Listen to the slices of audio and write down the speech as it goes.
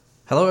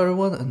Hello,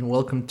 everyone, and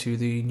welcome to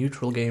the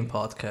Neutral Game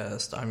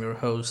Podcast. I'm your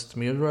host,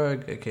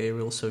 Miodrag, aka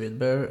Real Soviet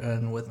Bear,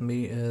 and with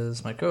me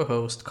is my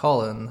co-host,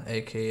 Colin,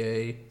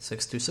 aka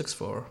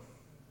 6264.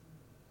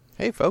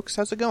 Hey, folks,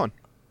 how's it going?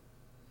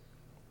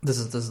 This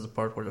is the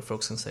part where the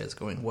folks can say it's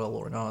going well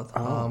or not.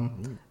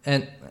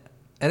 And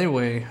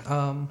anyway,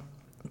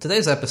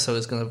 today's episode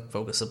is going to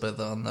focus a bit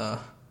on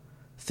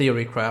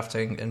theory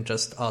crafting and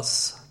just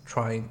us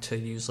trying to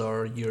use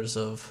our years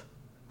of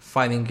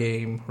fighting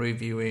game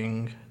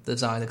reviewing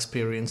design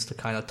experience to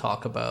kind of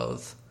talk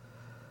about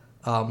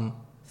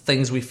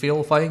things we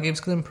feel fighting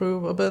games can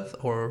improve a bit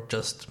or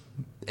just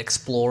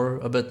explore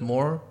a bit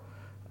more.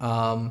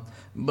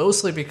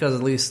 Mostly because,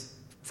 at least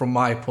from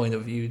my point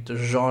of view, the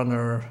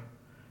genre,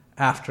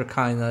 after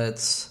kind of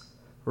its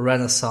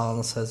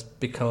renaissance, has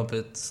become a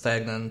bit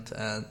stagnant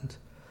and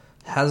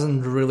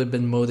hasn't really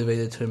been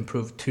motivated to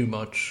improve too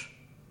much,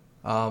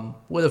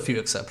 with a few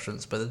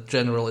exceptions. But in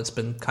general, it's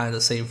been kind of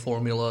the same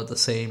formula, the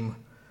same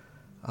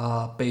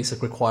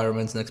basic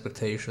requirements and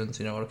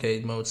expectations,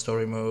 arcade mode,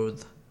 story mode,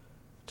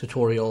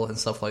 tutorial, and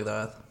stuff like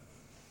that.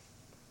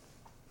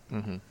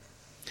 Mm-hmm.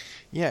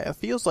 Yeah, it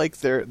feels like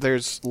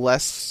there's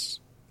less,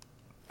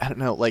 I don't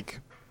know, like,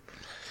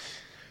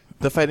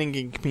 the fighting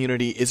game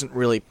community isn't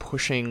really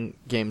pushing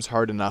games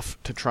hard enough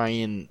to try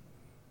and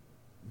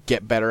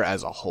get better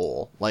as a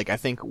whole. Like, I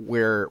think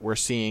we're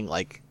seeing,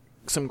 like,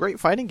 some great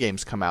fighting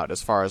games come out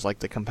as far as, like,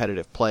 the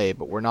competitive play,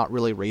 but we're not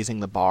really raising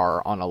the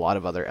bar on a lot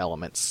of other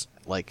elements,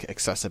 like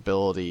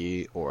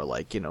accessibility or,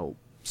 like,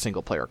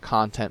 single player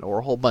content or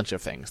a whole bunch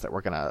of things that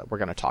we're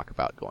gonna talk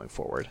about going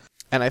forward.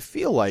 And I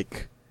feel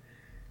like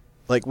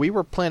we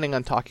were planning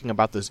on talking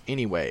about this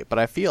anyway, but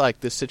I feel like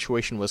this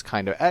situation was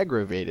kind of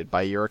aggravated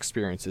by your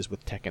experiences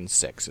with Tekken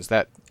 6. Is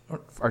that,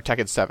 or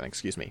Tekken 7,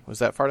 excuse me. Was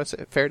that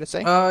fair to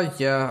say?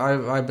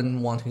 Yeah, I've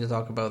been wanting to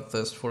talk about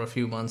this for a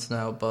few months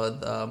now,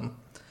 but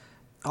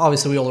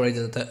obviously we already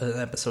did an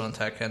episode on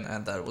Tekken,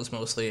 and that was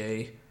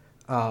mostly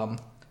a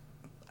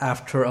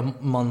after a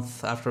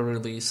month after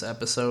release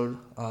episode.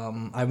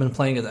 I've been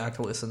playing it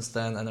actively since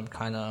then, and I'm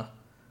kind of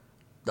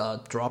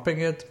dropping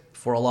it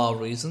for a lot of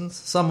reasons,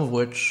 some of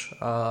which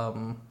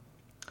we'll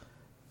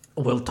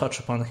touch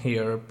upon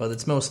here, but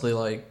it's mostly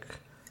like,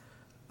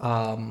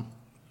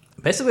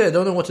 basically I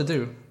don't know what to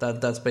do.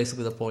 That's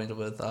basically the point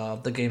of it.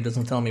 The game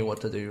doesn't tell me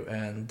what to do,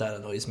 and that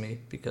annoys me,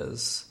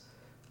 because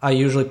I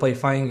usually play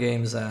fighting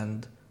games,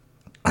 and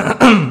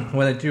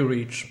when I do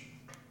reach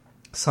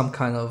some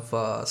kind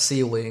of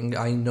ceiling,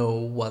 I know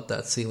what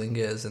that ceiling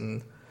is,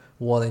 and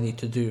what I need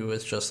to do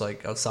is just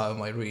like outside of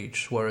my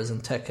reach, whereas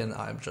in Tekken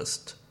I'm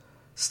just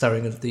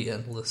staring at the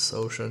endless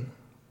ocean,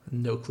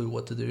 no clue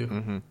what to do.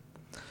 Mm-hmm.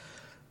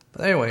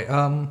 But anyway,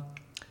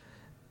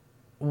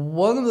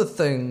 one of the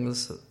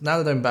things,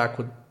 now that I'm back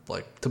with,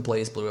 like, to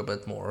BlazBlue a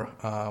bit more,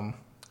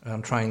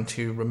 I'm trying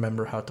to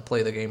remember how to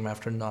play the game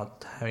after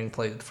not having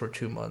played it for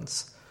 2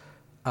 months.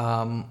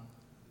 One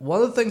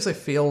of the things I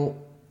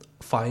feel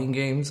fighting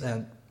games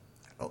and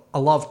a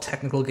lot of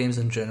technical games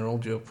in general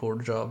do a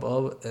poor job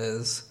of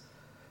is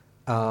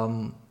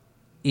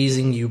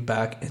easing you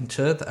back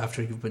into it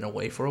after you've been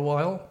away for a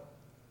while.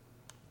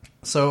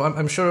 So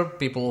I'm sure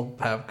people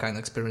have kind of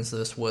experienced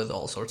this with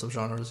all sorts of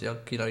genres. You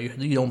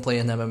don't play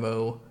an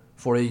MMO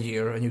for a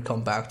year and you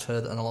come back to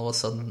it, and all of a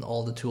sudden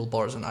all the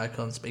toolbars and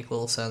icons make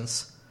little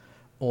sense.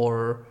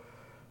 Or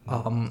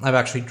I've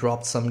actually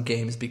dropped some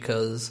games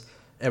because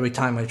every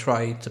time I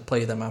tried to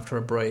play them after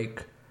a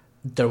break,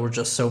 there were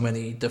just so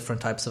many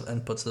different types of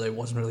inputs that I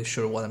wasn't really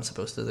sure what I'm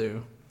supposed to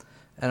do.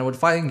 And with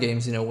fighting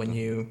games, when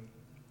you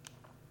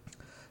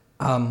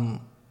have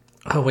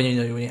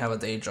a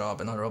day job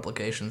and other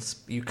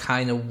obligations, you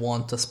kind of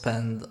want to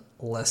spend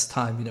less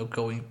time,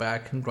 going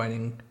back and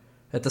grinding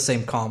at the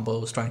same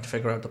combos, trying to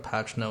figure out the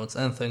patch notes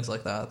and things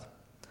like that.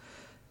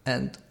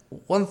 And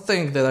one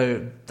thing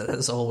that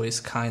has always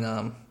kind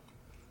of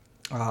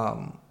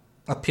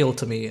appealed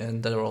to me in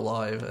Dead or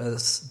Alive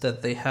is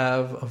that they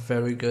have a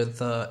very good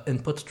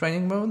input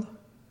training mode,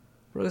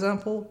 for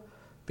example,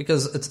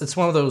 because it's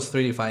one of those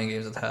 3D fighting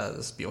games that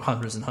has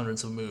hundreds and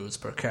hundreds of moves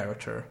per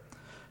character,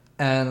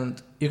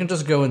 and you can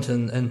just go into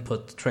an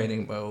input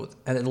training mode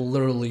and it'll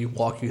literally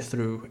walk you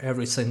through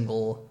every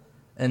single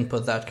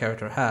input that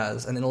character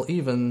has, and it'll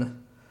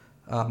even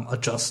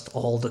adjust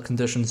all the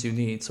conditions you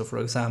need. So, for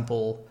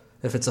example,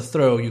 if it's a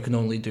throw, you can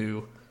only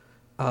do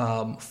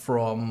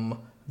from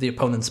the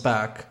opponent's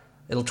back.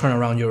 It'll turn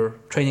around your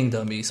training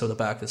dummy so the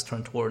back is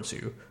turned towards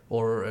you.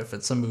 Or if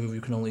it's a move,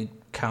 you can only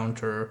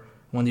counter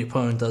when the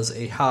opponent does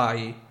a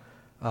high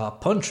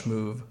punch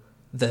move,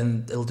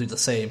 then it'll do the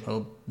same.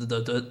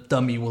 The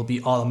dummy will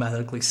be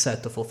automatically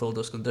set to fulfill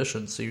those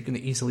conditions. So you can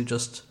easily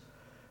just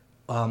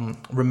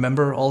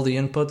remember all the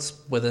inputs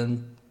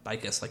within, I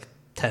guess, like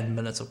 10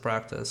 minutes of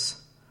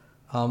practice.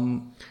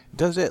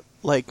 Does it,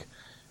 like,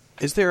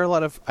 is there a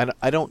lot of,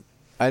 I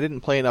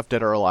didn't play enough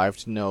Dead or Alive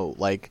to know,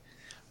 like,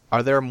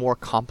 are there more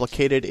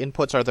complicated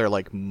inputs? Are there,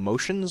 like,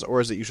 motions,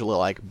 or is it usually,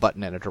 like,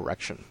 button and a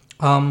direction?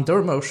 There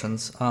are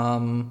motions.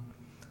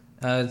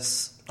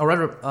 It's a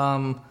rather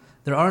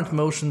there aren't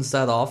motions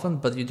that often,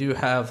 but you do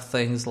have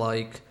things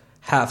like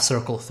half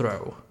circle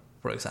throw,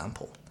 for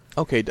example.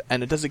 Okay,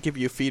 and does it give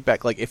you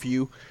feedback? Like if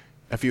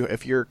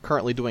you're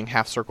currently doing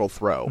half circle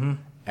throw,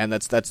 and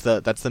that's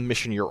the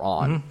mission you're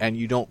on, and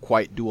you don't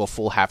quite do a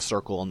full half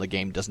circle, and the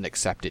game doesn't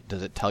accept it,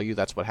 does it tell you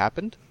that's what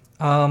happened?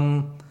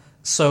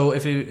 So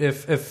if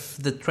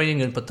the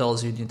training input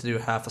tells you need to do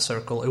half a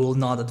circle, it will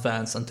not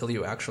advance until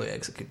you actually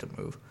execute the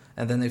move.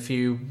 And then if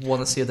you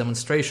want to see a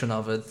demonstration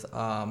of it,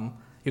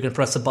 you can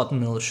press a button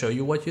and it'll show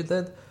you what you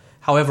did.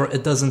 However,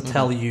 it doesn't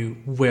tell you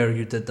where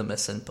you did the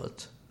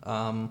misinput.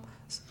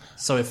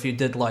 So if you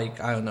did, like,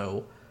 I don't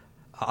know,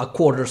 a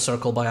quarter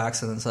circle by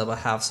accident instead of a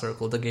half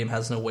circle, the game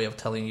has no way of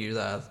telling you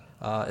that.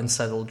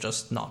 Instead, it'll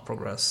just not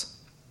progress.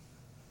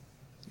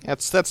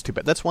 That's too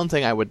bad. That's one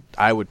thing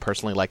I would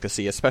personally like to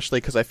see,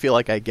 especially because I feel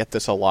like I get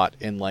this a lot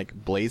in like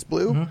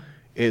BlazBlue,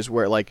 is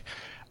where like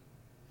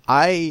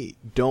I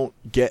don't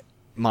get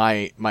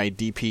my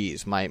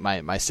DPs, my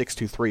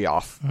 623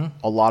 off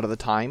a lot of the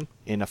time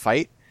in a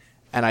fight,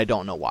 and I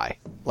don't know why.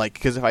 Like,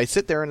 because if I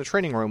sit there in the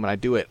training room and I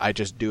do it, I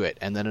just do it,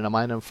 and then in a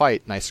random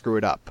fight and I screw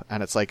it up,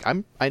 and it's like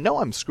I know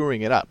I'm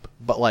screwing it up,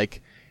 but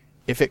like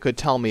if it could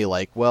tell me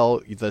like,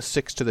 well, the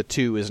 6 to the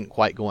 2 isn't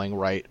quite going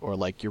right, or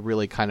like you're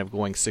really kind of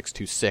going 6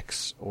 to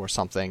 6 or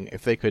something,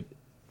 if they could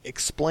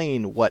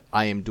explain what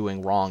I am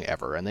doing wrong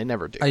ever, and they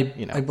never do.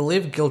 I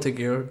believe Guilty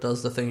Gear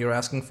does the thing you're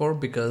asking for,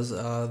 because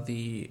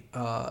the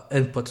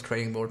input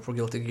training board for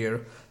Guilty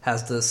Gear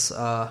has this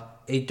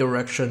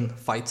 8-direction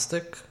fight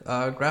stick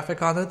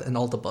graphic on it and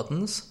all the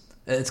buttons.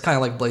 It's kind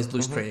of like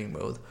BlazBlue's training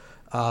mode,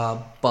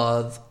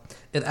 but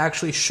it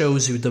actually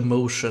shows you the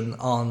motion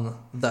on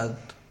that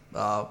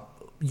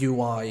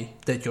UI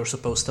that you're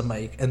supposed to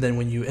make, and then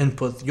when you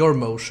input your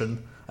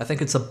motion, I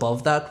think it's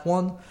above that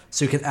one,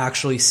 so you can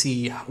actually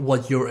see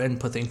what you're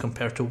inputting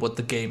compared to what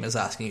the game is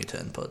asking you to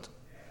input.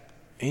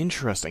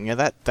 Interesting.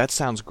 Yeah, that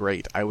sounds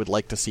great. I would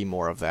like to see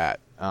more of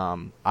that.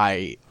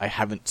 I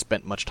haven't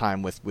spent much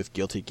time with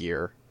Guilty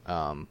Gear,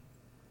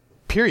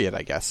 period,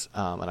 I guess,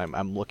 and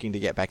I'm looking to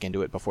get back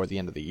into it before the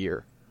end of the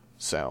year.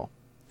 So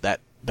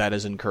that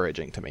is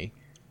encouraging to me.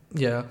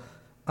 Yeah.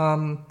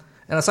 And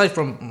aside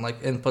from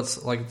like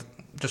inputs, like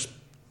just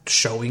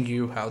showing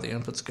you how the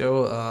inputs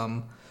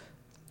go,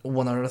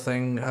 one other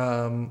thing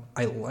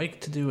I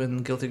like to do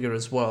in Guilty Gear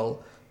as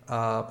well,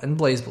 and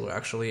BlazBlue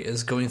actually,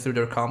 is going through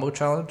their combo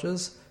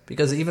challenges,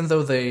 because even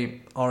though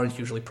they aren't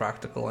usually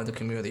practical and the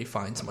community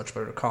finds much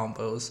better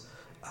combos,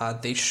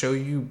 they show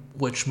you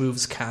which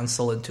moves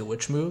cancel into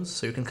which moves,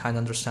 so you can kind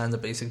of understand the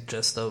basic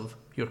gist of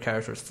your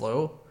character's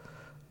flow.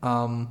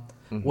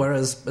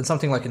 Whereas in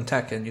something like in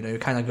Tekken, you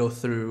kind of go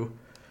through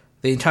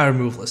the entire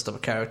move list of a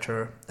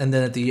character, and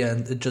then at the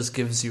end it just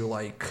gives you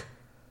like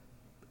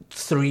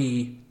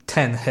 3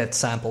 10-hit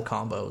sample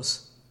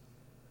combos,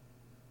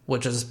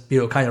 which is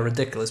kind of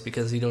ridiculous,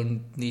 because you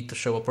don't need to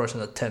show a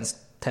person a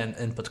 10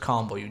 input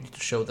combo. You need to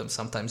show them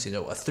sometimes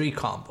a 3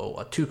 combo,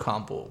 a 2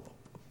 combo,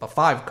 a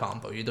 5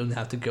 combo. You don't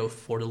have to go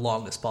for the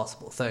longest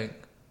possible thing.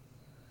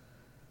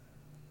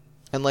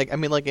 And like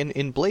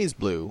in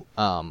BlazBlue,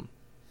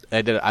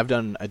 I've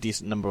done a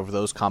decent number of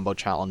those combo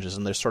challenges,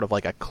 and there's sort of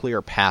like a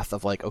clear path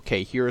of like,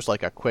 okay, here's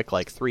like a quick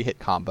like 3-hit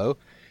combo.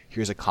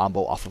 Here's a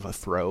combo off of a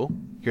throw.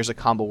 Here's a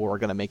combo where we're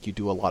going to make you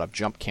do a lot of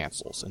jump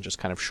cancels, and just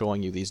kind of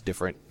showing you these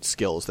different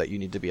skills that you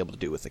need to be able to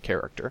do with the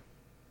character.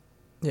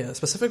 Yeah,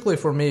 specifically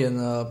for me in,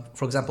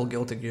 for example,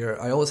 Guilty Gear,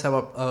 I always have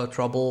a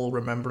trouble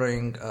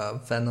remembering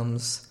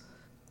Venom's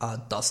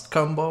dust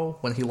combo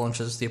when he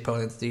launches the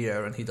opponent into the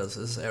air and he does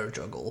his air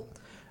juggle.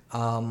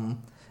 And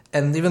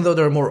even though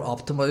there are more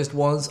optimized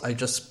ones, I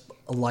just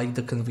like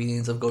the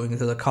convenience of going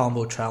into the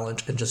combo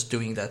challenge and just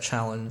doing that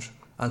challenge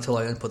until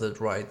I input it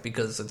right,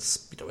 because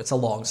it's a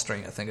long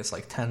string. I think it's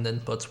like 10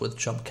 inputs with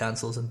jump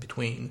cancels in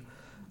between.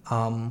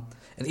 And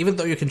even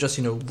though you can just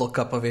look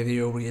up a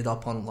video, read it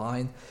up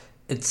online,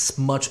 it's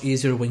much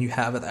easier when you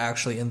have it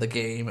actually in the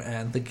game,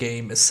 and the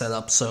game is set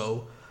up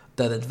so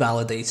that it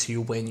validates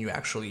you when you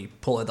actually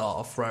pull it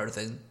off, rather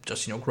than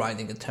just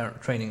grinding in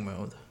training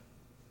mode.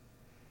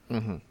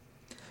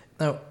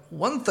 Now,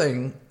 one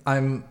thing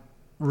I'm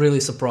really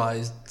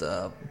surprised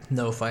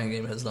no fighting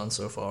game has done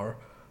so far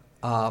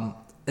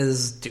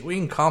is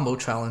doing combo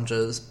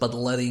challenges, but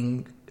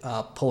letting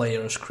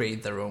players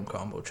create their own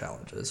combo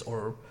challenges,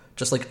 or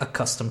just like a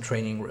custom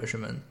training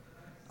regimen.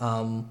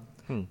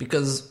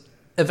 Because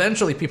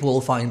eventually people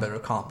will find better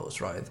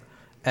combos, right?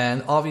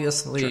 And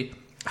obviously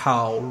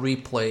how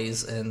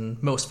replays in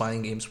most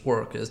fighting games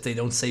work is they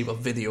don't save a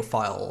video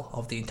file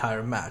of the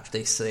entire match.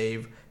 They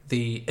save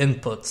the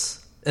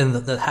inputs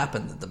that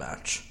happened in the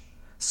match.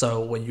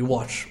 So when you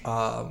watch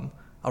a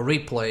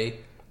replay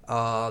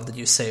that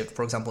you saved,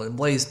 for example, in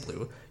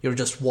BlazBlue, you're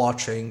just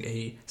watching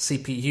a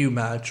CPU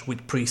match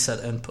with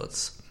preset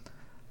inputs.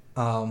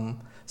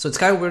 So it's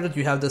kind of weird that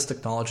you have this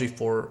technology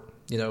for,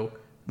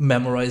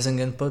 memorizing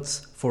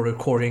inputs, for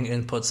recording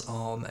inputs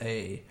on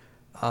a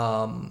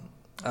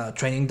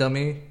training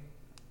dummy,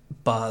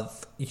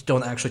 but you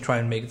don't actually try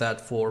and make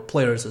that for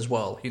players as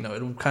well. It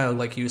would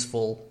kind of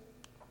useful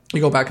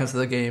you go back into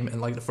the game,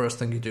 and like the first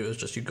thing you do is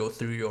just you go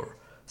through your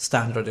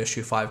standard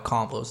issue 5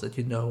 combos that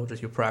you know,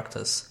 that you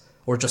practice,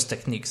 or just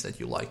techniques that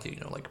you like, you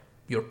know, like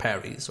your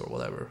parries or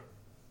whatever.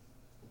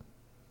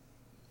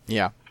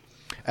 Yeah,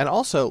 and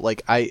also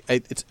like I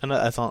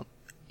thought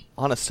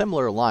on a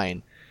similar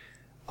line,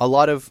 a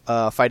lot of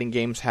fighting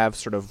games have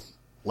sort of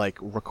like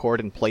record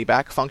and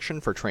playback function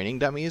for training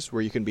dummies,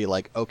 where you can be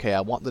like, okay,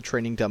 I want the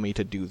training dummy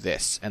to do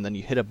this, and then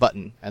you hit a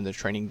button, and the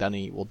training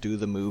dummy will do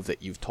the move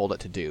that you've told it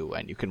to do,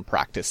 and you can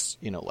practice,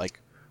 you know, like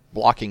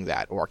blocking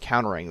that or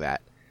countering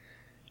that.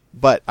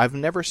 But I've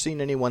never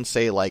seen anyone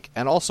say like,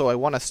 and also I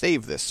want to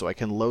save this so I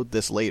can load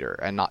this later,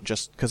 and not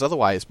just because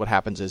otherwise what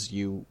happens is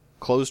you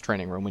close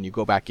training room when you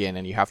go back in,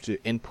 and you have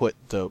to input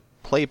the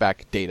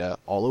playback data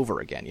all over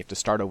again. You have to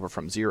start over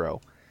from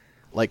zero.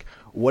 Like,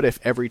 what if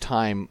every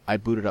time I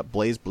booted up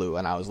BlazBlue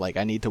and I was like,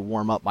 I need to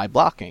warm up my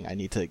blocking, I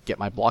need to get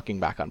my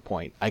blocking back on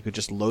point, I could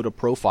just load a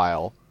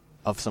profile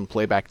of some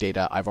playback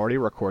data I've already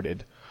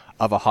recorded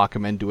of a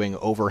Hakumen doing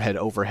overhead,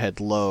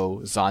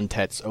 low,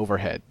 Zantetsu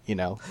overhead, you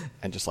know,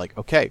 and just like,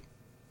 okay,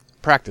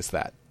 practice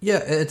that. Yeah,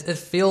 it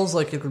feels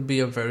like it would be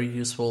a very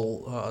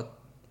useful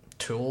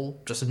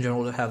tool, just in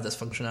general, to have this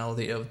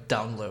functionality of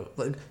download.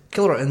 Like,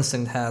 Killer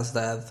Instinct has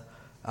that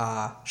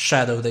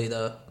shadow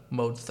data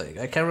mode thing.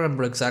 I can't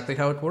remember exactly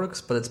how it works,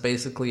 but it's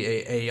basically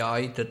a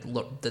AI that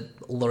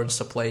learns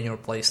to play in your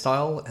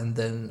playstyle, and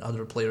then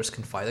other players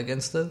can fight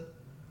against it.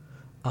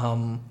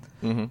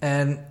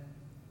 And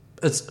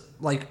it's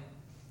like,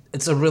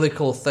 it's a really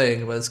cool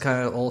thing, but it's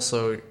kind of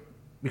also,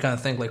 you kind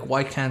of think like,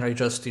 why can't I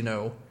just, you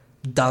know,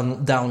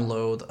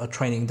 download a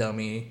training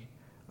dummy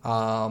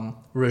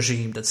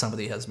regime that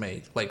somebody has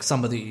made? Like,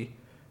 somebody,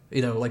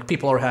 you know, like,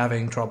 people are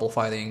having trouble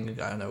fighting,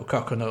 I don't know,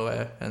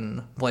 Kakunoe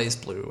and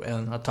BlazBlue,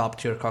 and a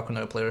top-tier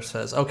Kakunoe player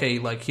says, okay,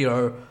 like, here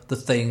are the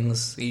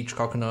things each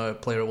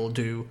Kakunoe player will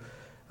do.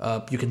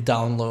 You can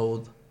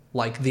download,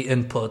 like, the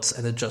inputs,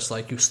 and it just,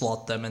 like, you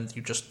slot them, and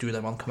you just do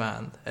them on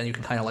command, and you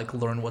can kind of, like,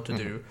 learn what to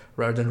do,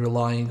 rather than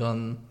relying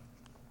on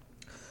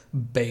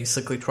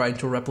basically trying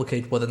to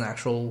replicate what an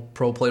actual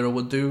pro player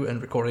would do,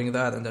 and recording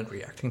that, and then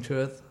reacting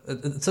to it.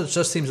 It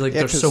just seems like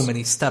there's so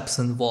many steps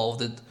involved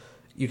that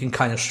you can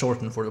kind of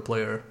shorten for the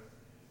player.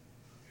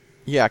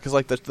 Yeah, because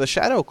like the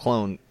Shadow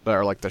clone,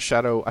 or like the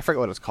Shadow, I forget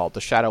what it's called,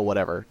 the Shadow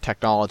whatever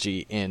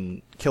technology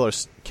in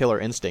Killer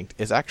Instinct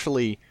is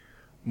actually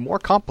more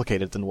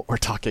complicated than what we're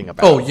talking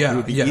about. Oh yeah, it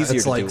would be yeah, easier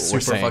it's to like do what we're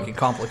super saying. fucking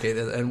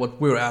complicated. And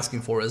what we were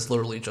asking for is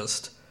literally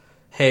just,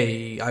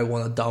 hey, I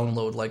want to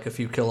download like a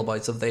few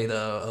kilobytes of data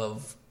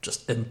of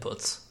just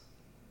inputs.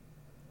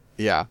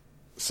 Yeah,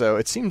 so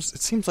it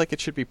seems like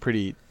it should be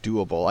pretty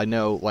doable. I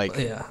know, like,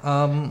 Yeah,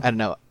 I don't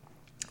know.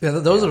 Yeah,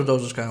 those are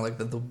kind of like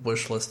the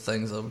wish list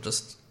things of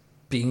just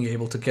being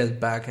able to get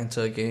back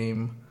into a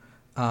game.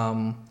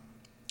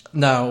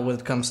 Now, when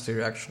it comes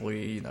to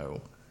actually, you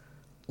know,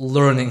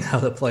 learning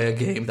how to play a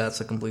game, that's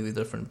a completely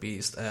different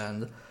beast.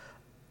 And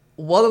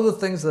one of the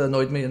things that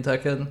annoyed me in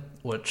Tekken,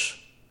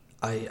 which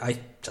I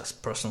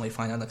just personally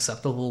find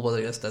unacceptable, but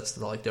I guess that's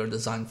like their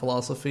design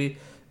philosophy,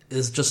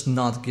 is just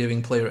not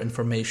giving player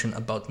information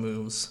about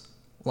moves.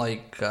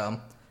 Like,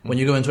 when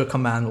you go into a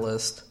command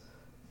list,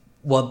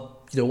 what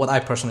I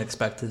personally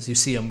expect is you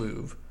see a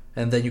move,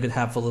 and then you can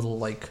have a little,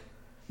 like,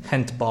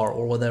 hint bar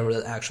or whatever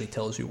that actually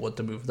tells you what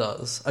the move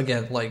does.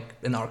 Again, like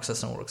in Arc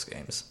System Works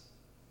games.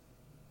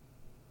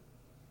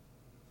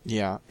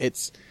 Yeah,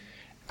 it's.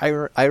 I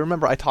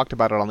remember I talked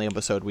about it on the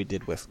episode we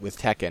did with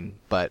Tekken,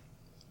 but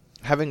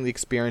having the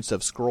experience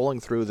of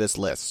scrolling through this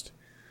list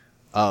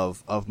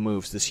of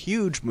moves, this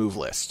huge move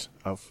list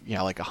of, you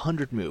know, like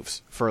 100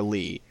 moves for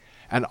Lee,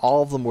 and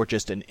all of them were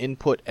just an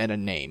input and a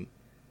name.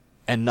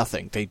 And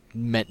nothing. They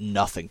meant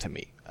nothing to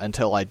me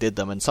until I did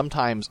them. And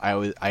sometimes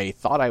I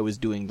thought I was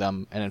doing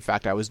them, and in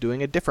fact I was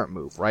doing a different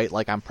move, right?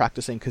 Like, I'm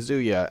practicing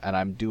Kazuya, and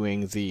I'm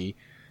doing the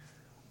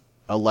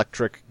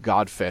electric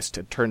God Fist,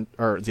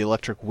 or the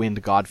electric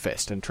wind God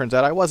Fist, and it turns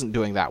out I wasn't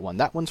doing that one.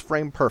 That one's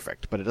frame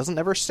perfect, but it doesn't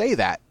ever say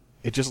that.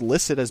 It just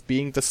lists it as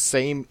being the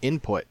same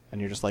input, and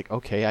you're just like,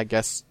 okay, I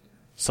guess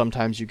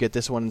sometimes you get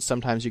this one and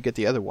sometimes you get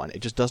the other one. It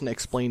just doesn't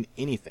explain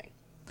anything.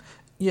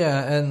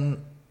 Yeah,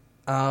 and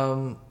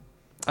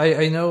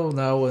I know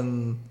now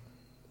when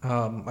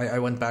I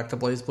went back to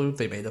BlazBlue,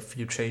 they made a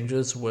few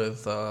changes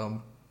with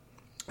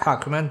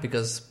Hakumen,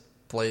 because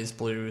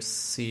BlazBlue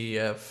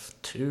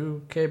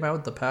CF2 came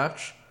out, the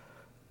patch,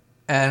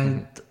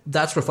 and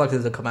that's reflected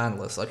in the command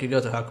list. Like, you go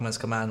to Hakumen's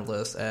command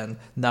list, and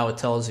now it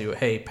tells you,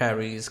 hey,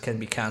 parries can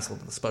be cancelled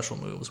in the special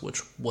moves,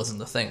 which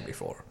wasn't a thing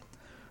before.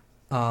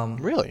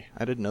 Really?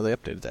 I didn't know they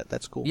updated that.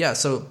 That's cool. Yeah,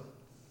 so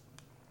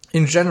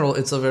in general,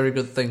 it's a very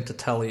good thing to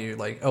tell you,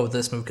 like, oh,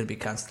 this move can be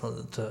cancelled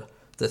into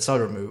this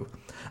other move.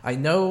 I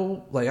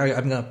know, like,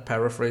 I'm going to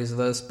paraphrase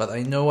this, but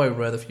I know I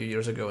read a few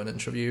years ago an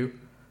interview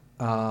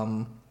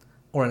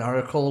or an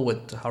article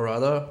with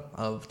Harada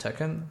of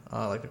Tekken,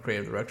 like the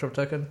creative director of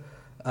Tekken,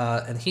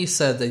 and he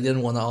said they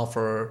didn't want to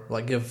offer,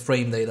 like, give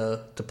frame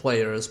data to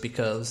players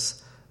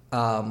because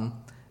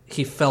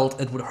he felt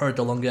it would hurt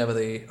the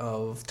longevity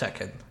of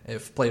Tekken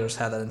if players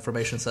had that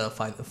information instead of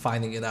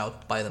finding it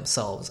out by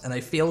themselves. And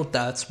I feel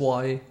that's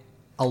why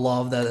a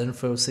lot of that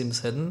info seems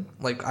hidden.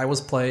 Like, I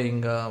was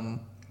playing Kuma,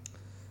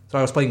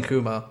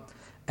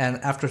 and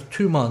after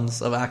 2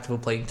 months of actively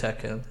playing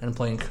Tekken and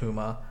playing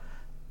Kuma,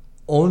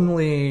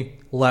 only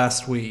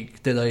last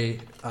week did I,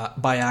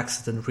 by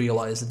accident,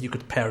 realize that you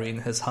could parry in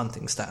his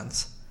hunting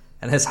stance.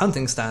 And his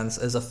hunting stance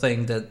is a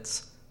thing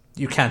that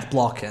you can't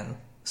block in.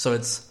 So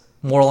it's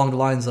more along the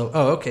lines of,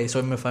 oh, okay, so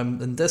if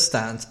I'm in this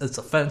stance, it's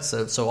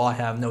offensive, so I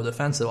have no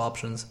defensive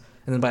options.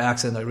 And then by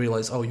accident, I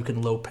realized, oh, you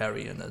can low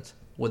parry in it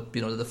with, the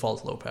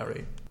default low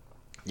parry.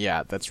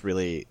 Yeah, that's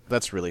really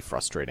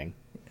frustrating.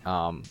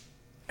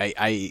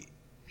 I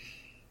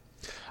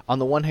on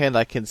the one hand,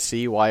 I can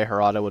see why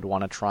Harada would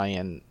want to try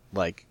and,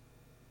 like,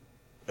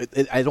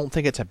 I don't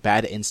think it's a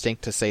bad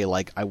instinct to say,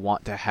 like, I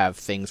want to have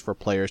things for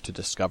players to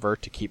discover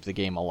to keep the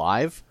game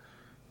alive.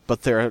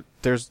 But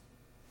there's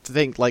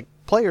things, like,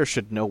 players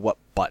should know what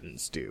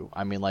buttons do.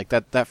 I mean, like,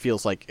 that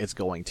feels like it's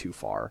going too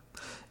far.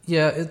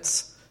 Yeah,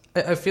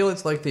 I feel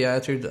it's like the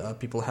attitude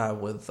people have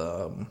with,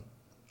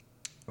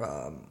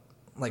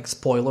 like,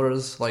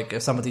 spoilers. Like,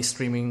 if somebody's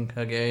streaming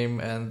a game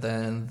and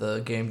then the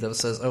game dev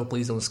says, oh,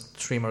 please don't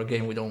stream our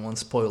game, we don't want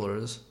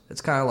spoilers.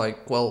 It's kind of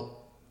like, well,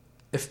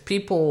 if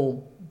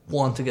people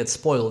want to get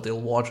spoiled,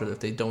 they'll watch it. If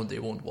they don't, they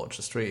won't watch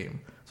the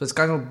stream. So it's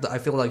kind of, I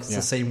feel like it's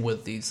the same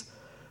with these,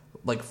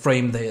 like,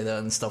 frame data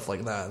and stuff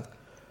like that.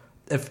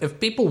 If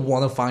people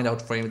want to find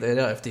out frame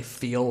data, if they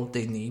feel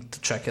they need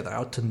to check it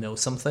out to know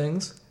some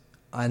things,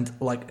 and,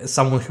 like, as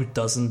someone who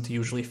doesn't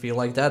usually feel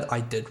like that, I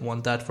did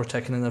want that for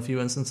Tekken in a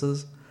few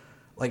instances.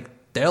 Like,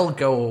 they'll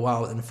go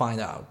out and find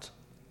out.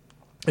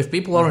 If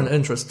people aren't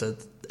interested,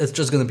 it's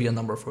just going to be a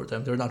number for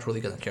them. They're not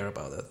really going to care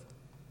about it.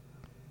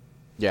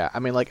 Yeah, I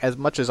mean, like, as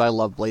much as I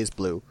love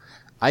BlazBlue,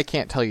 I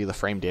can't tell you the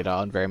frame data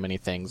on very many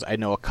things. I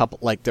know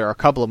there are a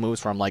couple of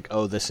moves where I'm like,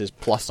 oh, this is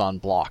plus on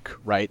block,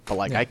 right? But,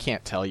 like, I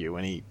can't tell you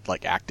any,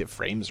 like, active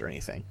frames or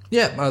anything.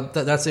 Yeah,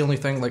 that's the only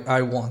thing, like,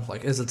 I want.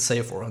 Like, is it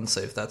safe or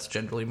unsafe? That's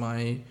generally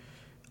my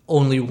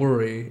only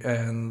worry.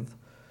 And,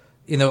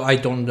 I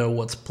don't know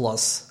what's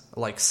plus,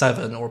 like,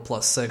 7 or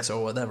plus 6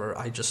 or whatever.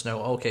 I just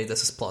know, okay,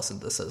 this is plus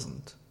and this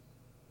isn't.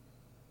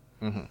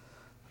 Mm-hmm.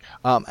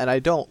 And I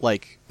don't,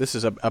 like, this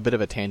is a bit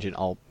of a tangent,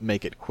 I'll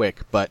make it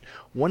quick, but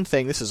one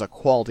thing, this is a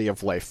quality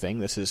of life thing,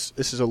 this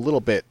is a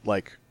little bit,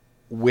 like,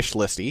 wish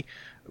listy,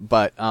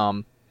 but,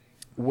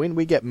 when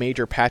we get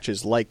major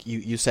patches, like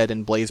you said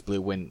in BlazBlue,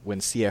 when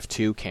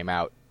CF2 came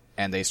out,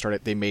 and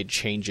they made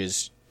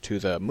changes to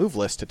the move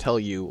list to tell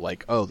you,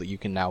 like, oh, that you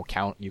can now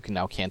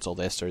cancel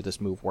this, or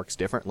this move works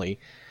differently,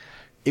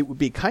 it would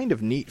be kind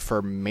of neat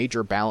for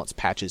major balance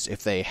patches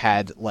if they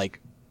had, like,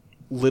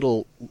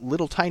 little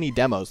tiny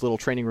demos, little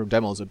training room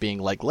demos of being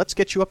like, let's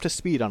get you up to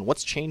speed on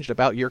what's changed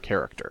about your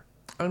character.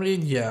 I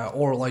mean, yeah,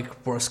 or,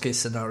 like, worst case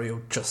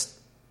scenario, just,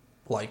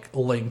 like,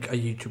 link a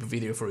YouTube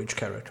video for each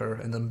character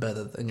and embed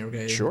it in your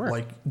game. Sure.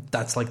 Like,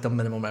 that's, like, the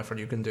minimum effort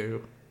you can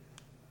do.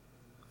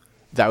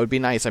 That would be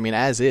nice. I mean,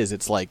 as is,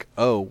 it's like,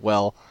 oh,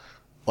 well,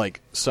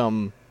 like,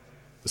 some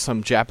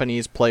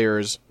Japanese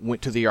players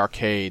went to the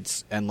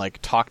arcades and, like,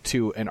 talked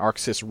to an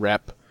ArcSys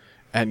rep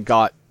and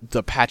got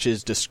the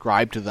patches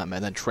described to them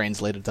and then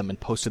translated them and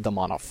posted them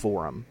on a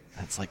forum.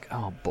 And it's like,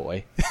 oh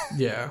boy.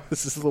 Yeah.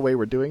 This is the way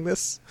we're doing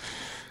this?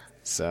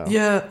 So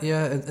Yeah,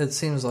 it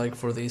seems like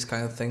for these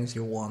kind of things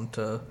you want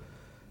to...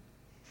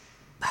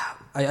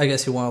 I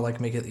guess you want to, like,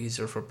 make it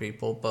easier for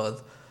people,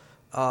 but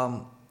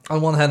on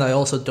one hand I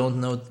also don't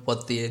know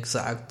what the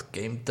exact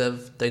game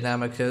dev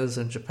dynamic is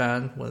in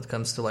Japan when it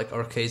comes to, like,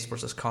 arcades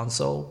versus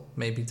console.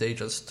 Maybe they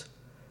just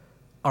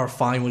are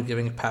fine with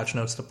giving patch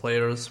notes to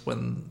players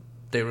when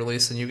they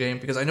release a new game,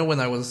 because I know when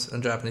I was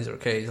in Japanese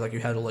arcades, like, you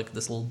had, like,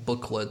 this little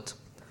booklet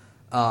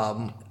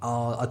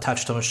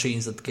attached to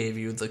machines that gave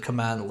you the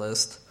command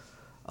list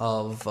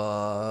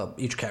of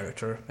each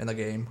character in a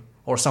game,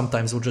 or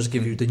sometimes it'll just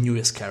give you the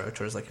newest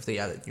characters, like if they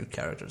added new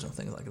characters and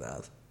things like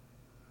that.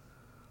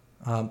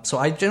 So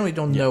I generally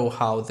don't know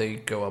how they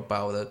go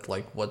about it,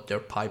 like what their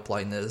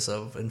pipeline is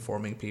of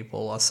informing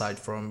people, aside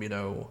from,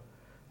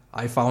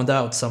 I found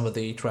out some of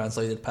the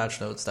translated patch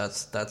notes.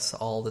 That's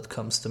all that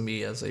comes to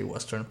me as a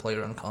Western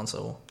player on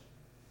console.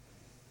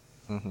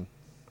 Mm-hmm.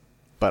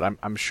 But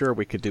I'm sure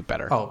we could do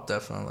better. Oh,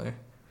 definitely.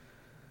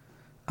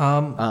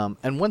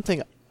 And one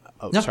thing.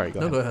 Oh, sorry.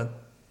 Go ahead.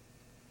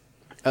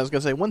 I was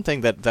gonna say one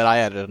thing that I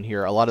added in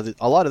here. A lot of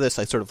this,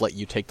 I sort of let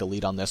you take the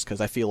lead on this because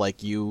I feel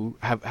like you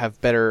have a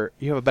better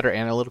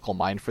analytical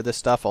mind for this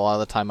stuff. A lot of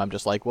the time, I'm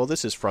just like, well,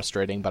 this is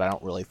frustrating, but I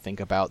don't really think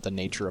about the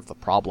nature of the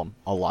problem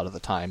a lot of the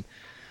time.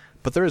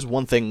 But there is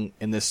one thing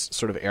in this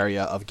sort of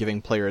area of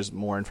giving players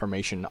more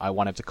information I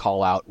wanted to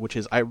call out, which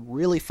is I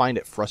really find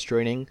it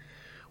frustrating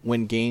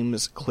when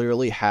games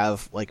clearly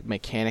have, like,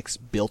 mechanics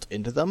built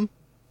into them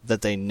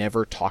that they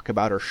never talk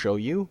about or show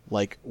you,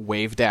 like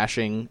wave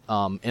dashing.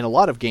 In a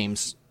lot of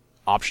games,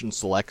 option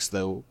selects,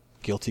 though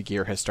Guilty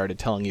Gear has started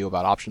telling you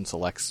about option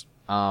selects.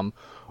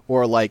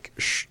 Or like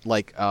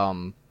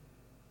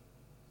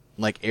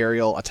like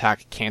aerial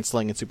attack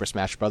canceling in Super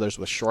Smash Bros.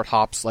 With short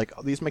hops, like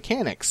these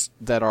mechanics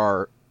that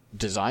are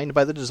designed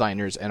by the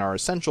designers and are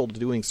essential to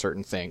doing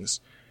certain things,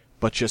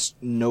 but just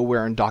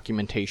nowhere in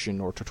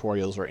documentation or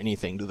tutorials or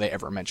anything do they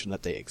ever mention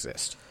that they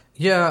exist.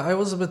 Yeah, I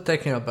was a bit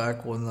taken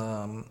aback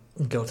when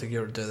Guilty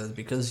Gear did it,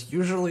 because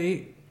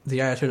usually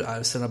the attitude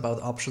I've seen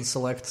about option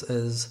select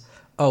is,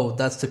 oh,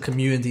 that's the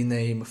community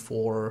name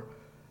for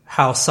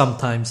how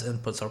sometimes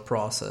inputs are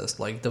processed.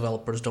 Like,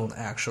 developers don't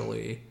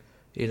actually,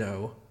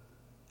 you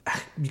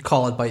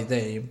call it by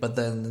name, but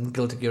then in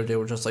Guilty Gear they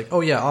were just like,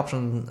 oh yeah,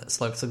 option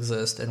selects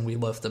exist, and we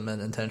left them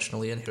in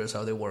intentionally, and here's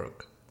how they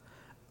work.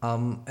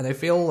 And I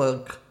feel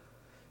like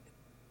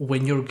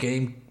when your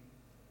game,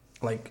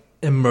 like,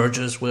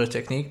 emerges with a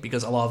technique,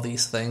 because a lot of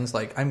these things,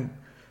 like, I'm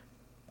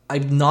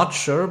not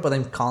sure, but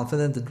I'm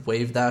confident that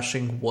wave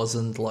dashing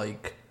wasn't,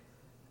 like,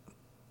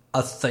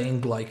 a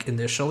thing, like,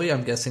 initially.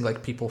 I'm guessing,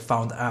 like, people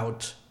found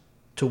out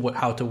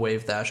how to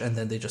wave dash, and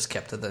then they just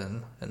kept it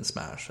in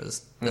Smash.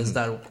 Is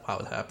that how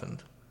it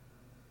happened?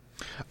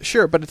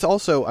 Sure, but it's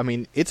also, I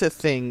mean, it's a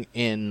thing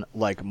in,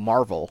 like,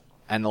 Marvel,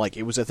 and, like,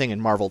 it was a thing in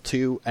Marvel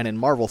 2, and in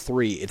Marvel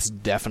 3, it's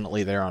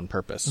definitely there on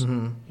purpose,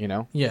 you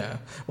know? Yeah.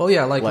 Well,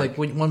 yeah, like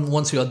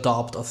once you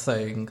adopt a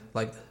thing,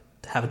 like,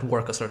 have it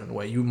work a certain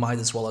way, you might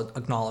as well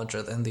acknowledge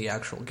it in the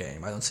actual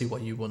game. I don't see why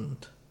you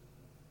wouldn't.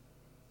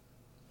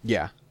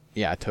 Yeah,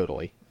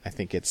 totally. I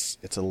think it's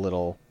a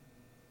little...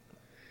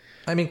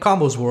 I mean,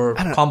 combos were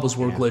Yeah.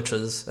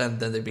 glitches,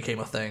 and then they became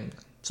a thing.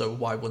 So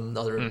why wouldn't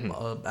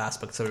other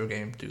aspects of your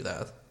game do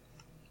that?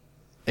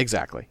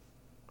 Exactly.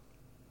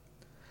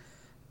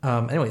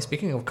 Anyway,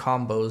 speaking of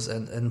combos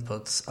and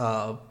inputs,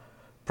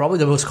 probably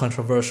the most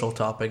controversial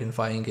topic in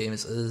fighting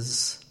games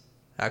is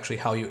actually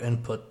how you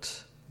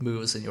input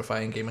moves in your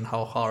fighting game and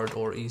how hard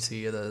or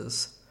easy it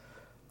is.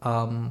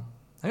 I'm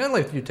gonna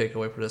let you take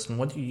away for this, and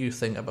what do you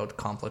think about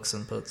complex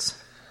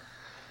inputs?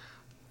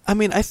 I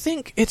mean, I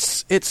think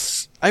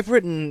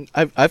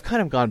I've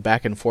kind of gone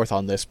back and forth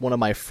on this. One of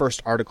my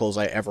first articles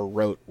I ever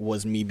wrote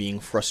was me being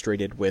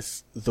frustrated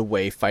with the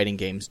way fighting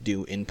games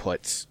do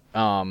inputs.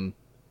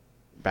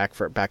 Back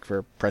for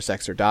press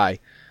X or die.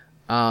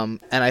 And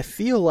I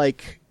feel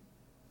like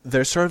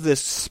there's sort of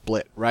this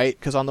split, right?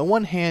 Because on the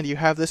one hand, you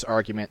have this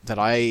argument that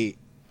I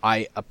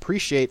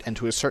appreciate and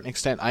to a certain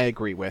extent I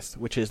agree with,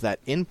 which is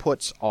that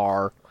inputs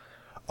are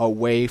a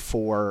way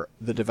for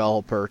the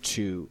developer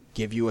to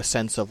give you a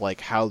sense of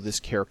like how this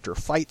character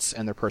fights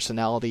and their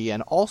personality,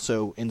 and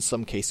also in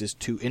some cases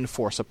to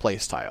enforce a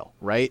playstyle,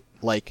 right?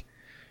 Like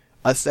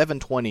a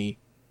 720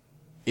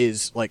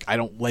 is like, I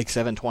don't like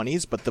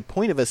 720s, but the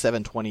point of a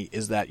 720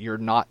 is that you're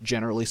not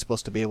generally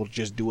supposed to be able to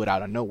just do it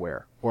out of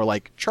nowhere. Or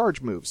like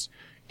charge moves,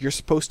 you're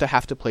supposed to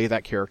have to play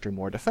that character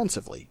more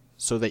defensively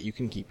so that you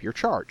can keep your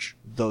charge.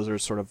 Those are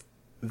sort of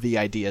the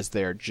ideas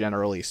there,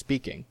 generally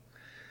speaking.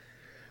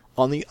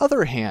 On the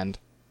other hand,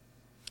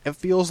 it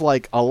feels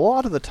like a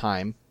lot of the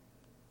time,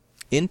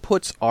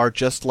 inputs are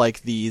just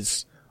like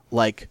these,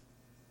 like,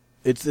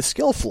 it's the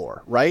skill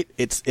floor, right?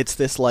 It's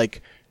this,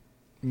 like,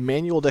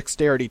 manual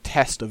dexterity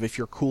test of if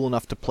you're cool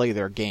enough to play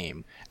their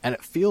game. And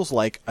it feels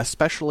like,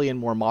 especially in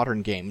more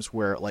modern games,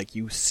 where, like,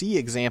 you see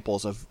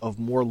examples of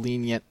more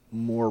lenient,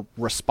 more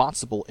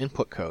responsible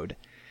input code,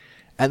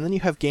 and then you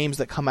have games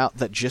that come out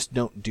that just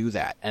don't do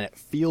that, and it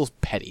feels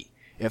petty.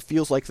 It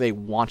feels like they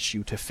want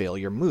you to fail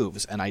your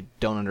moves, and I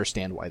don't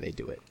understand why they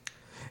do it.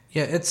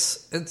 Yeah, I think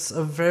it's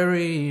a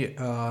very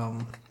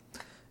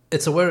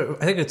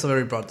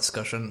broad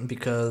discussion,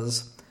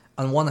 because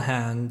on one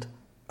hand,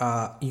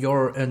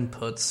 your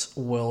inputs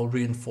will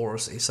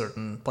reinforce a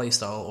certain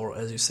playstyle, or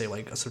as you say,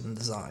 like a certain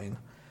design,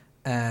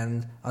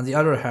 and on the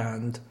other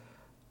hand,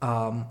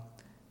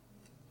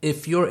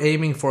 if you're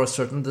aiming for a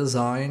certain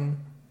design,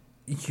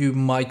 you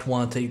might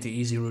want to take the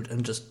easy route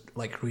and just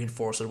like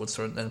reinforce it with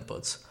certain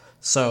inputs.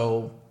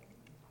 So,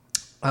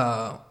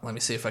 let me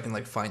see if I can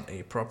like find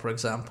a proper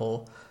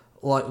example.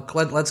 Like,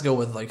 let's go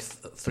with like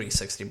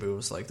 360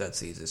 moves. Like, that's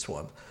the easiest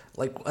one.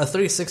 Like a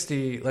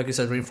 360, like you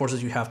said,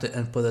 reinforces you have to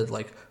input it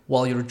like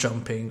while you're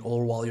jumping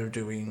or while you're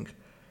doing,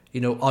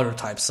 other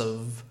types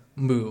of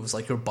moves.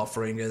 Like you're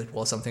buffering it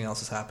while something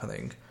else is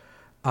happening.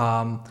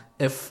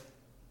 If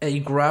a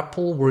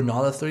grapple were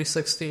not a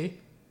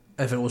 360,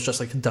 if it was just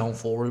like a down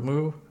forward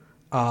move,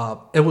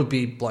 it would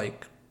be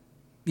like.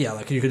 Yeah,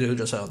 like you could do it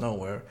just out of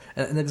nowhere.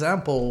 And an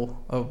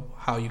example of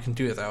how you can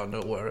do it out of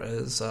nowhere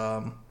is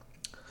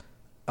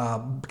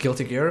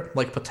Guilty Gear.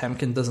 Like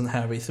Potemkin doesn't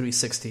have a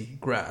 360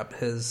 grab.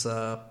 His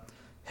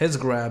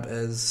grab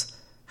is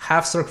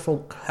half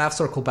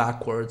circle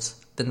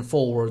backwards, then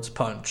forwards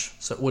punch.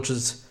 So which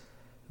is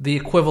the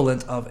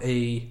equivalent of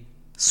a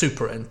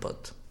super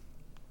input.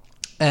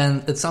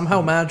 And it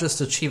somehow manages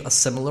to achieve a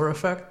similar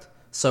effect.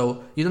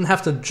 So you don't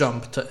have to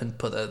jump to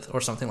input it or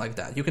something like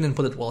that. You can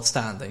input it while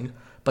standing,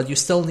 but you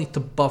still need to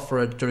buffer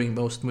it during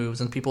most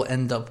moves, and people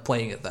end up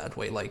playing it that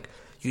way. Like,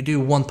 you do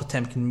one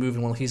Potemkin move,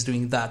 and while he's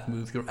doing that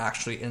move, you're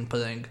actually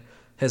inputting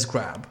his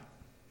grab.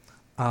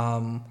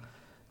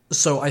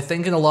 So I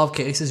think in a lot of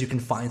cases you can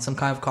find some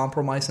kind of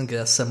compromise and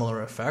get a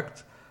similar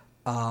effect.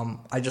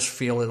 I just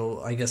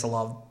feel I guess a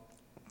lot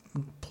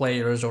of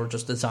players or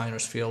just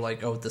designers feel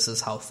like, oh, this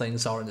is how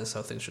things are and this is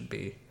how things should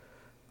be.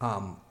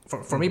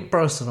 For me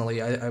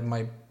personally,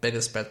 my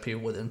biggest pet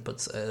peeve with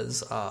inputs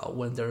is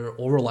when they're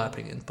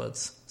overlapping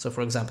inputs. So,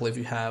 for example, if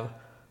you have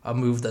a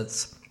move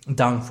that's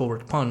down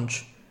forward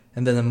punch,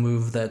 and then a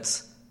move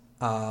that's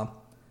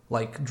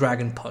like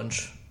dragon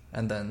punch,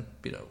 and then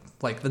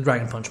like the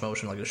dragon punch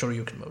motion, like the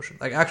Shoryuken motion.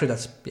 Like actually,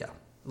 that's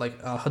like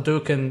a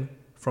Hadouken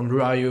from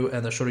Ryu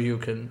and a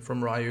Shoryuken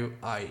from Ryu.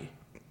 I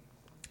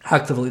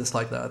actively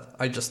dislike that.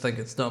 I just think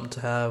it's dumb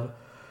to have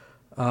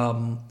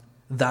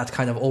that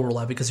kind of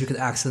overlap because you could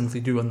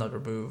accidentally do another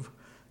move,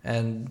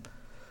 and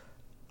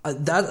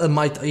that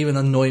might even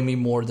annoy me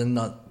more than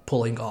not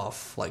pulling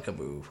off like a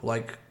move.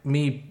 Like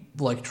me,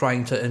 like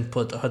trying to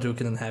input a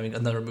Hadouken and having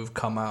another move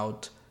come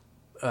out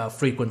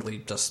frequently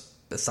just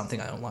is something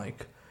I don't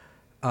like.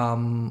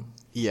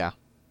 Yeah.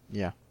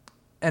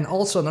 And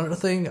also another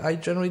thing I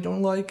generally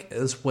don't like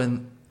is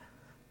when...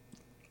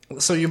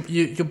 So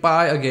you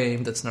buy a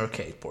game that's an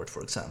arcade port,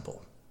 for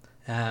example,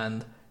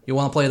 and you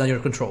want to play it on your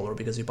controller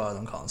because you bought it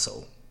on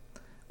console.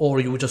 Or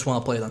you just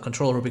want to play it on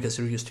controller because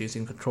you're used to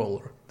using a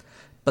controller.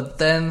 But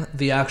then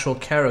the actual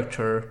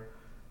character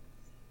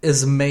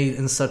is made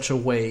in such a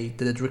way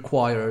that it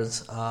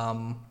requires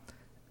an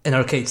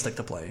arcade stick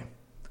to play.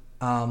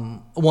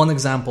 One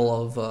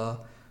example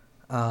of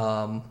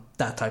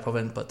that type of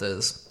input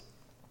is,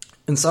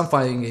 in some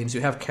fighting games,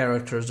 you have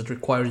characters that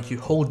require that you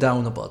hold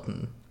down a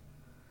button,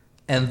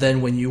 and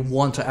then when you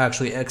want to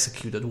actually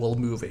execute it while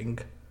moving,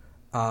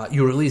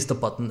 you release the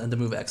button and the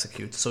move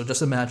executes. So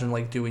just imagine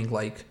like doing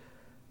like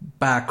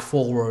back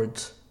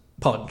forward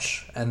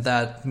punch, and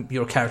that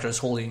your character is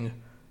holding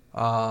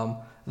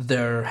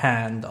their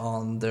hand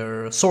on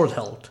their sword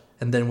hilt,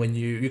 and then when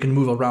you can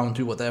move around,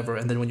 do whatever,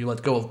 and then when you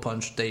let go of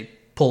punch, they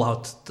pull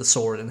out the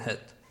sword and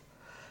hit.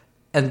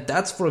 And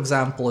that's, for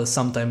example, is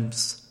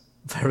sometimes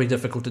very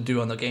difficult to do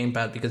on the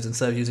gamepad because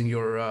instead of using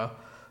your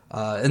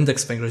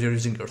index fingers, you're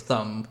using your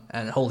thumb,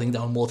 and holding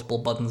down multiple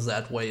buttons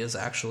that way is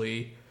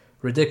actually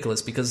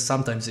ridiculous because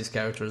sometimes these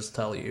characters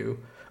tell you,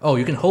 oh,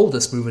 you can hold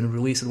this move and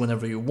release it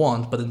whenever you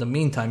want, but in the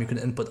meantime you can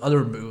input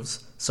other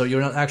moves, so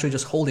you're not actually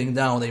just holding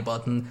down a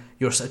button,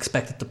 you're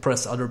expected to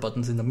press other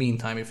buttons in the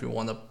meantime if you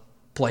want to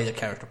play the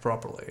character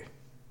properly.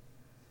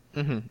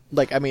 Mm-hmm.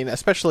 Like, I mean,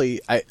 especially,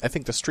 I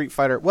think the Street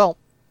Fighter, well,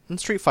 in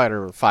Street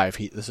Fighter 5,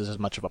 this is as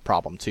much of a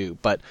problem too,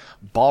 but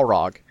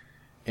Balrog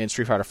in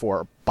Street Fighter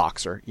 4,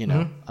 Boxer,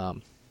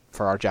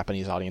 for our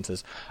Japanese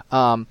audiences,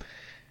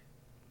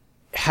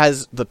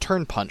 has the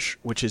turn punch,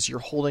 which is you're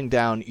holding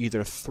down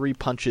either 3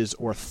 punches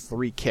or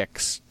 3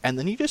 kicks, and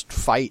then you just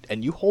fight,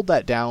 and you hold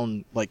that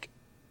down, like,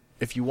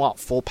 if you want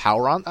full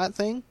power on that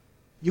thing,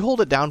 you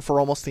hold it down for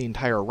almost the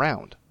entire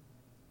round.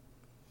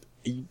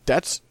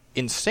 That's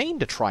insane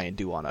to try and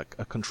do on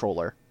a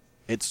controller.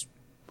 It's,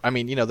 I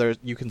mean,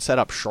 you can set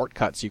up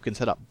shortcuts, you can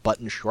set up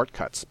button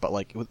shortcuts, but,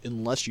 like,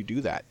 unless you do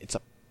that, it's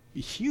a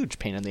huge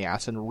pain in the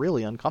ass and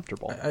really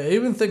uncomfortable. I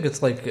even think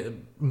it's like it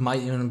might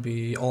even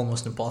be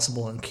almost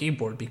impossible on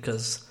keyboard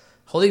because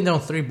holding down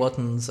 3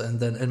 buttons and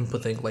then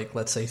inputting like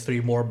let's say 3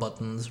 more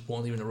buttons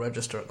won't even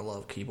register on a lot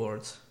of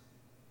keyboards.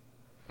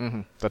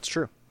 Mm-hmm. That's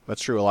true.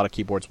 A lot of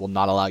keyboards will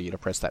not allow you to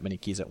press that many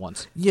keys at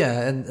once.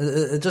 Yeah, and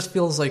it just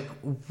feels like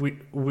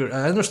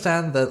I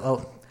understand that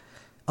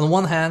on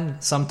one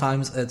hand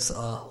sometimes it's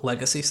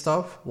legacy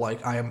stuff.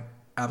 Like I am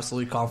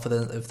absolutely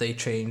confident if they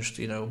changed,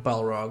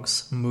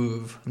 Balrog's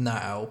move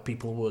now,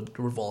 people would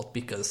revolt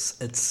because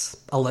it's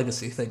a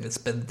legacy thing. It's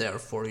been there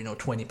for,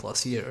 20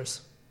 plus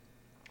years.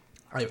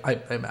 I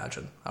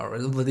imagine. Or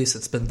at least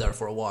it's been there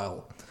for a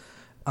while.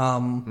 But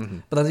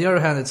on the other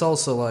hand, it's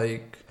also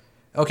like,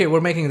 okay, we're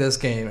making this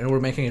game and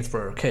we're making it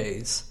for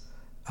arcades.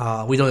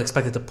 We don't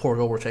expect it to port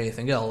over to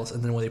anything else.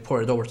 And then when they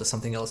port it over to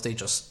something else, they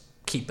just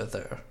keep it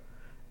there.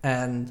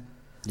 And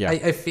yeah.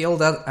 I feel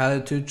that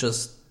attitude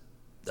just...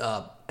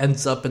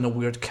 ends up in a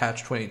weird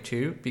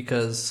catch-22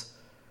 because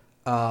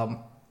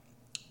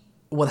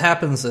what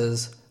happens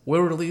is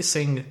we're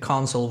releasing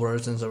console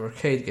versions of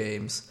arcade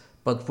games,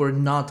 but we're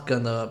not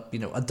gonna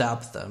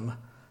adapt them.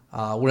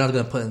 We're not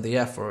gonna put in the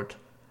effort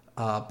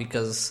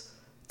because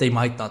they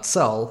might not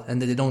sell,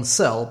 and they don't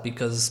sell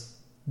because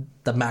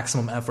the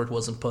maximum effort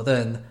wasn't put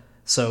in.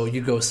 So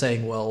you go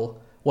saying, well,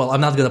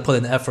 I'm not gonna put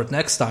in effort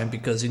next time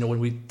because when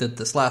we did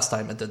this last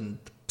time it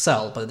didn't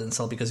sell, but it didn't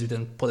sell because you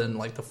didn't put in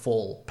like the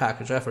full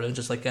package effort. It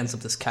just like ends up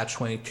this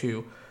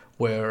catch-22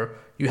 where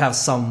you have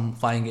some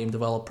fighting game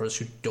developers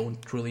who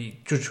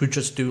who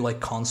just do like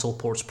console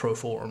ports pro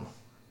form.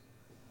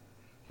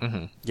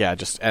 Mm-hmm. Yeah,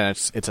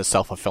 it's a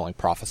self-fulfilling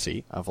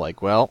prophecy of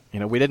like, well,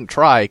 we didn't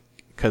try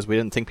because we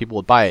didn't think people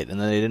would buy it,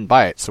 and then they didn't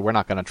buy it, so we're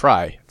not going to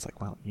try. It's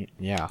like, well,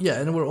 yeah. Yeah,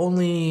 and we're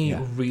only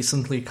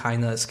recently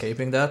kind of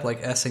escaping that.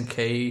 Like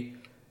SNK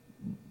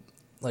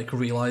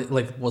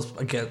was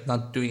again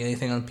not doing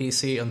anything on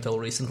PC until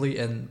recently,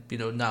 and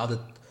now that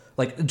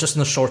like just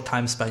in a short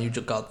time span you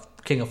just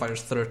got King of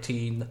Fighters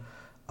 13,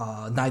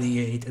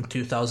 98 and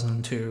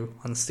 2002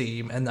 on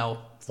Steam, and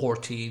now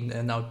 14,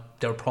 and now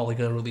they're probably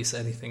gonna release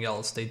anything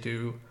else they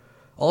do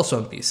also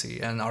on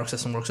PC, and Arc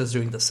System Works is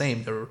doing the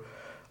same. They're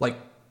like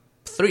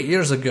 3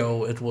 years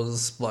ago, it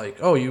was like,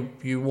 oh,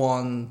 you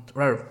won,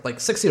 or like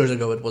 6 years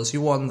ago, it was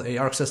you won a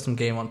Arc System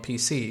game on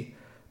PC.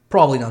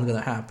 Probably not going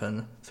to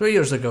happen. 3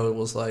 years ago, it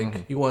was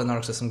like, you won an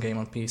Arc System game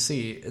on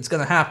PC. It's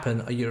going to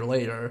happen a year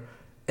later,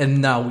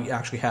 and now we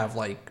actually have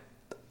like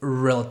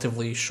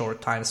relatively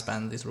short time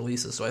span these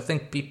releases. So I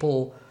think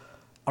people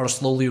are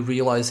slowly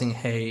realizing,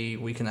 hey,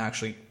 we can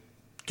actually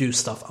do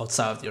stuff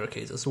outside of the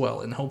arcades as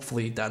well, and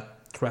hopefully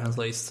that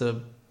translates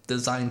to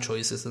design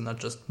choices and not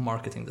just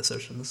marketing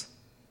decisions.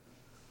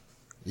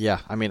 Yeah,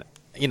 I mean,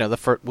 you know,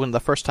 when the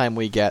first time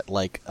we get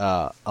like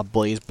a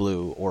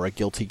BlazBlue or a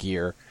Guilty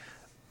Gear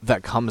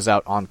that comes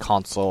out on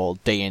console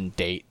day and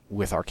date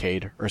with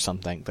arcade or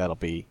something, that'll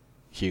be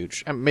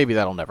huge. And maybe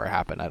that'll never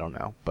happen, I don't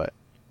know, but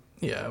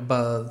yeah,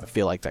 but I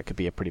feel like that could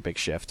be a pretty big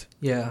shift.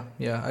 Yeah,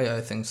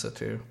 I think so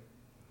too.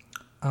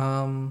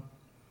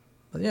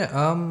 But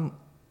yeah,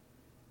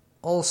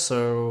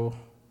 also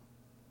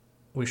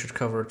we should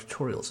cover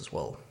tutorials as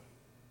well.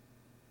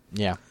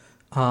 Yeah.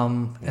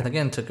 And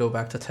again, to go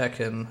back to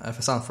Tekken, if I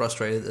sound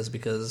frustrated, is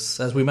because,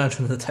 as we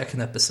mentioned in the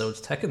Tekken episode,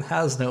 Tekken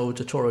has no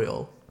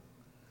tutorial,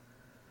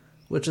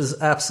 which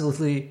is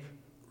absolutely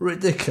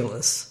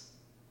ridiculous.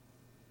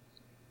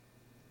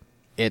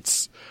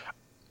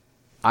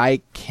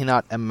 I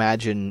cannot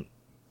imagine,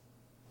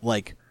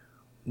 like,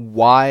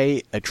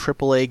 why a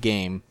AAA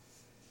game,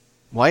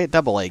 why a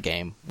AA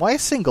game, why a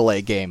single A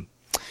game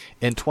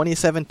in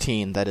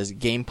 2017 that is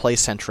gameplay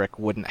centric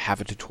wouldn't have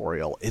a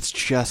tutorial. It's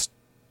just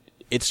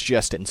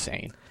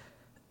insane.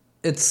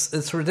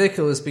 It's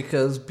ridiculous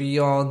because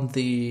beyond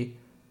the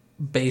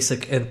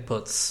basic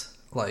inputs,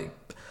 like,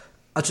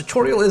 a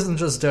tutorial isn't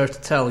just there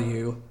to tell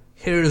you,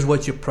 here's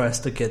what you press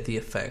to get the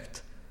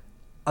effect.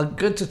 A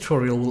good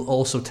tutorial will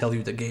also tell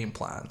you the game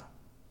plan.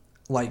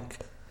 Like,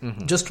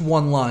 just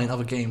one line of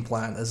a game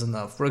plan is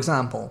enough. For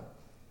example,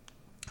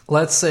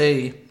 let's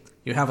say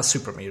you have a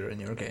super meter in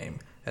your game,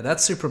 and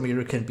that super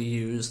meter can be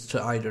used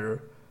to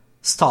either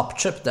stop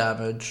chip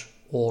damage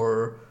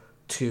or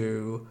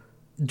to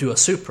do a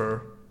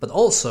super, but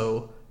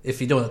also, if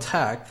you don't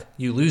attack,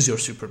 you lose your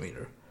super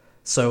meter.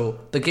 So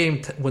the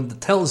game, when it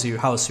tells you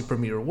how a super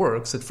meter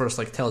works, it first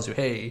like tells you,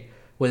 hey,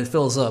 when it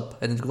fills up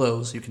and it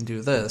glows, you can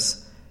do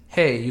this.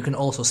 Hey, you can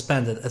also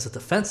spend it as a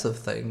defensive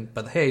thing,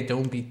 but hey,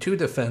 don't be too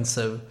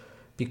defensive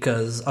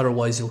because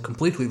otherwise you'll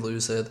completely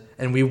lose it,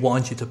 and we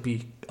want you to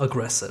be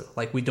aggressive.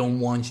 Like, we don't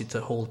want you to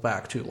hold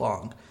back too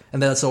long.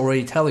 And that's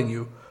already telling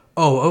you,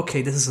 oh,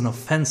 okay, this is an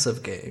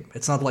offensive game.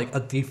 It's not like a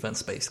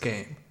defense-based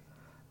game.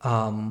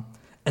 And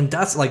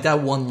that's like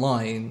that one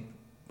line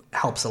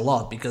helps a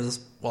lot because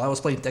while I was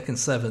playing Tekken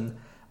 7,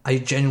 I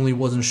genuinely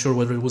wasn't sure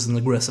whether it was an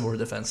aggressive or a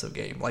defensive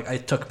game. Like,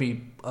 it took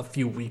me a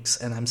few weeks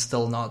and I'm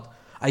still not.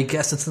 I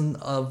guess it's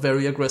a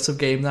very aggressive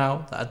game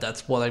now.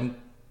 That's what I'm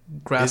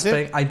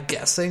grasping. I'm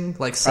guessing,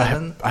 like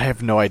 7. I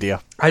have no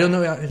idea. I don't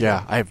know.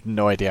 Yeah, I have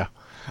no idea.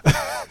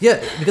 Yeah,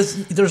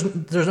 because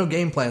there's no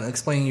game plan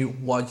explaining you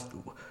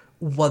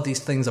what these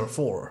things are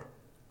for.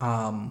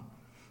 And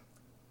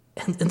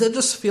that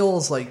just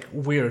feels like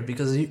weird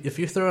because if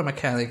you throw a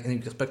mechanic and you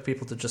expect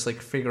people to just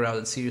like figure out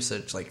its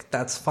usage, like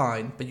that's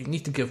fine, but you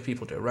need to give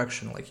people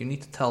direction. Like you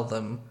need to tell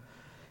them,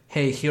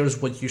 hey,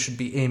 here's what you should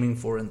be aiming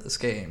for in this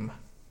game.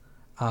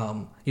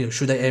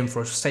 Should I aim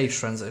for stage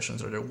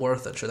transitions? Are they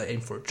worth it? Should I aim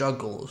for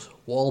juggles?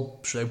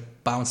 Should I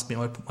bounce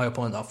my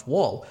opponent off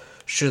wall?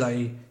 Should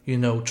I,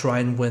 try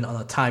and win on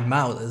a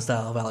timeout? Is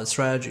that a valid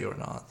strategy or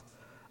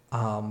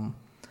not?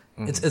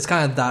 It's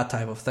kind of that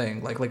type of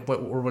thing. Like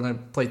when I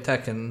play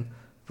Tekken,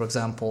 for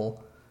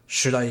example,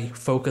 should I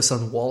focus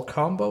on wall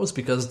combos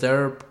because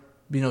they're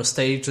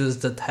stages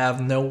that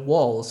have no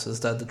walls?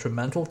 Is that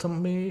detrimental to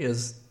me?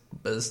 Is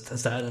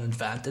that an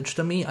advantage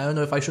to me? I don't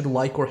know if I should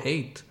like or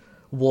hate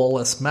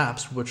wall-less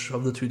maps. Which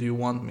of the two do you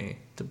want me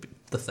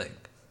to think?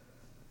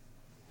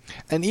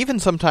 And even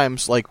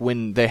sometimes, like,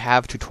 when they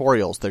have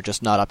tutorials, they're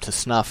just not up to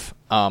snuff.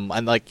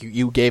 And, like,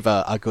 you gave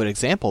a good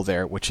example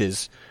there, which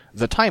is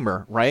the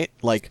timer, right?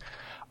 Like,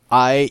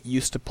 I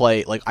used to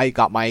play, like, I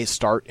got my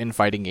start in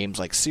fighting games,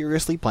 like,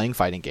 seriously playing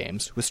fighting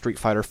games with Street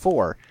Fighter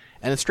 4.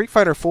 And in Street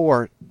Fighter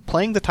 4,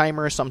 playing the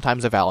timer is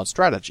sometimes a valid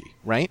strategy,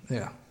 right?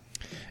 Yeah.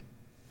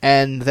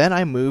 And then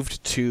I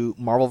moved to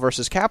Marvel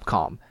vs.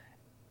 Capcom.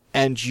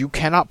 And you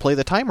cannot play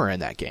the timer in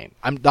that game.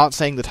 I'm not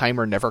saying the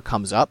timer never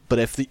comes up, but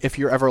if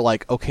you're ever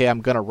like, okay,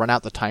 I'm going to run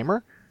out the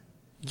timer,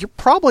 you're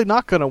probably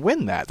not going to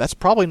win that. That's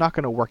probably not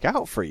going to work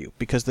out for you,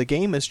 because the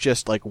game is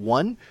just like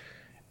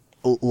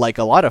like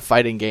a lot of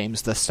fighting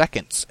games, the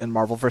seconds in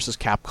Marvel vs.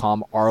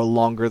 Capcom are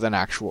longer than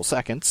actual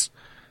seconds.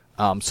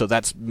 So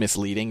that's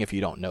misleading if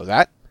you don't know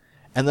that.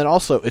 And then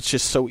also, it's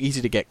just so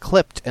easy to get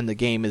clipped, and the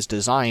game is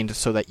designed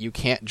so that you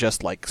can't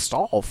just like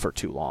stall for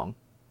too long.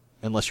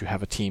 Unless you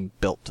have a team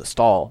built to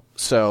stall.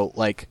 So,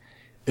 like,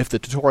 if the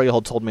tutorial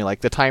had told me, like,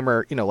 the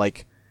timer,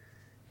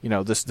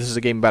 this is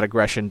a game about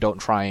aggression, don't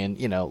try and,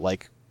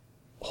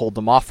 hold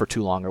them off for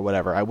too long or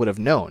whatever, I would have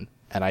known,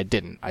 and I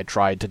didn't. I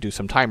tried to do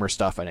some timer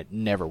stuff, and it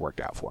never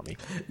worked out for me.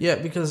 Yeah,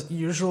 because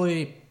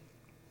usually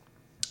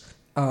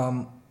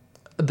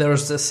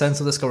there's this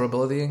sense of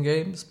discoverability in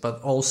games,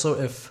 but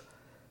also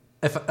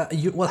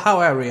how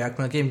I react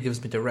when a game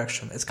gives me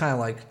direction, it's kind of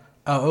like,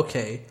 oh,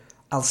 okay,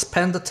 I'll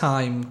spend the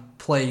time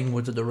playing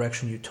with the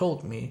direction you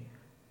told me,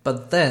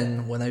 but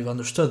then when I've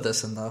understood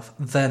this enough,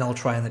 then I'll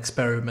try and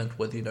experiment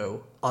with,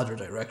 other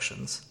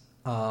directions.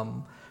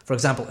 For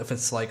example, if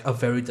it's like a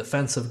very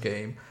defensive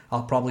game,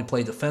 I'll probably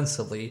play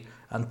defensively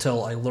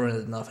until I learn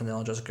it enough, and then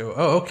I'll just go,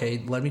 oh,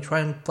 okay, let me try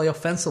and play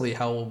offensively.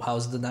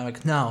 How's the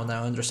dynamic now?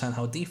 Now I understand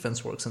how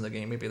defense works in the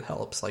game. Maybe it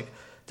helps. Like,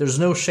 there's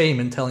no shame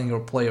in telling your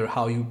player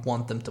how you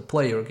want them to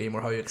play your game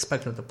or how you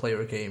expect them to play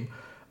your game,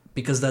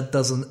 because that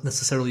doesn't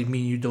necessarily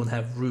mean you don't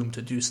have room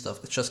to do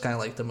stuff. It's just kind of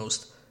like the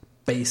most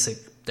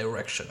basic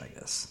direction, I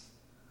guess.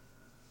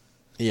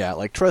 Yeah,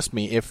 like, trust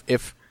me,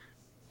 if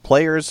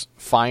players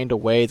find a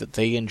way that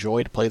they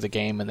enjoy to play the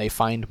game and they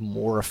find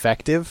more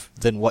effective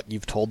than what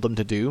you've told them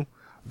to do,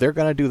 they're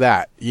going to do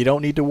that. You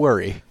don't need to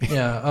worry.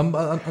 Yeah,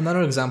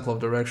 another example of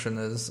direction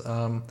is,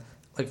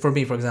 like for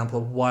me, for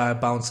example, why I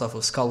bounce off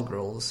of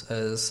Skullgirls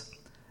is,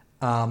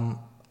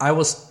 I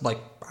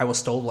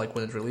was told, like,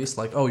 when it released,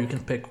 like, oh, you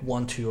can pick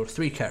 1, 2, or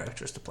 3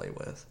 characters to play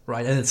with,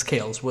 right? And it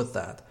scales with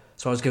that.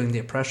 So I was getting the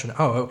impression,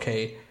 oh,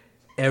 okay,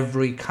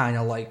 every kind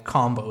of, like,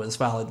 combo is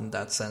valid in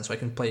that sense. So I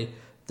can play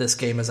this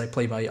game as I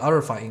play my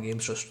other fighting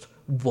games, just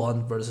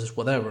 1 versus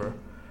whatever.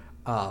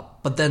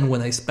 But then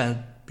when I spent,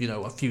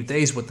 a few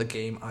days with the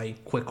game, I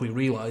quickly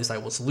realized I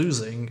was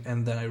losing,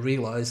 and then I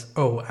realized,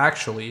 oh,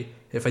 actually,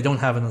 if I don't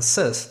have an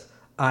assist,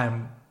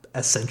 I'm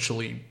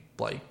essentially,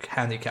 like,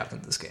 handicapped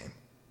in this game.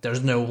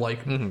 There's no, like,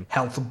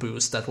 health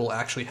boost that will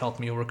actually help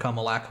me overcome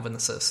a lack of an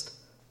assist.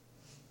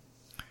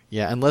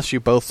 Yeah, unless you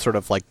both sort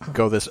of, like,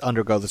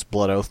 undergo this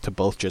blood oath to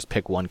both just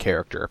pick one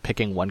character.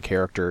 Picking one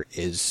character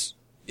is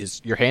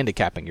you're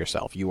handicapping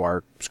yourself. You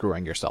are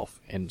screwing yourself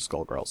in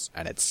Skullgirls,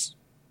 and it's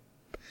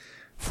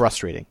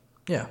frustrating.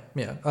 Yeah.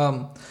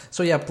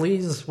 So yeah,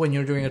 please, when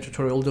you're doing a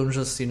tutorial, don't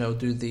just,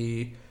 do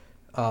the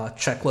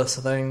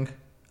checklist thing.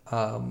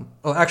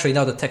 Actually,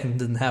 now that Tekken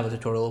didn't have a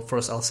tutorial,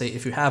 first I'll say,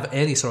 if you have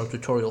any sort of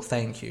tutorial,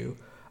 thank you.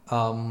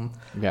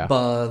 Yeah.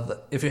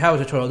 But if you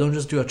have a tutorial, don't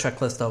just do a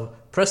checklist of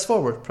press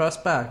forward, press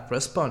back,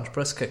 press punch,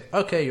 press kick.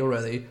 Okay, you're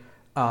ready.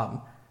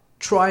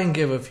 Try and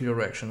give a few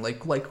direction.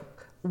 Like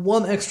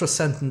one extra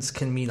sentence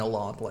can mean a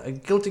lot.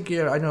 Like Guilty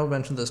Gear, I know I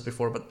mentioned this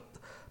before, but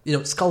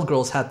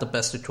Skullgirls had the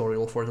best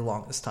tutorial for the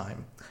longest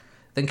time.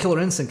 Then Killer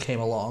Instinct came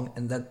along,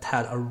 and that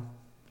had a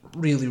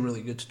really,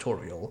 really good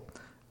tutorial.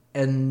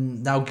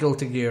 And now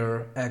Guilty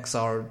Gear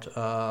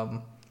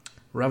Xrd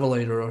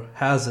Revelator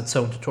has its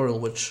own tutorial,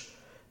 which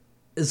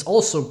is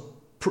also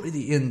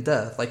pretty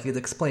in-depth. Like, it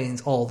explains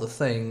all the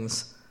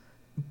things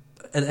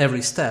at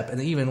every step,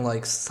 and even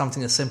like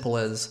something as simple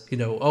as,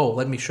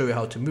 let me show you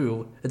how to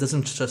move. It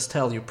doesn't just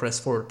tell you press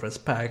forward, press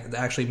back. It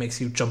actually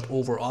makes you jump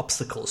over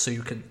obstacles so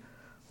you can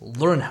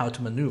learn how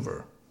to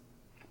maneuver.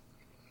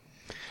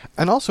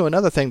 And also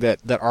another thing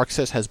that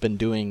ArcSys has been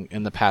doing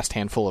in the past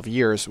handful of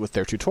years with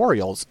their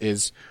tutorials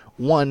is,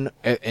 one,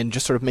 and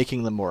just sort of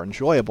making them more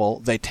enjoyable,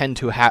 they tend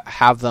to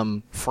have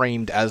them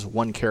framed as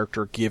one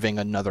character giving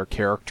another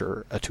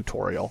character a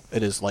tutorial.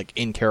 It is like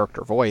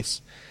in-character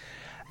voice.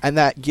 And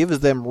that gives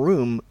them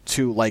room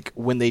to, like,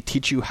 when they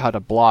teach you how to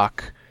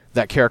block,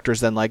 that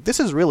character's then like,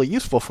 this is really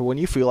useful for when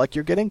you feel like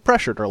you're getting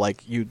pressured, or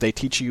like they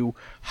teach you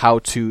how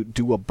to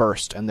do a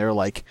burst, and they're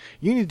like,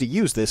 you need to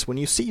use this when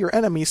you see your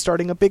enemy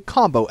starting a big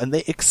combo, and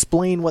they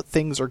explain what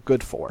things are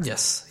good for.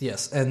 Yes,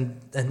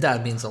 and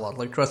that means a lot.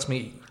 Like, trust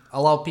me,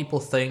 a lot of people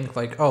think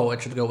like, oh, I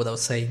should go without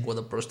saying what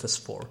a burst is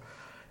for.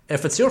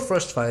 If it's your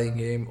first fighting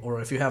game,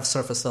 or if you have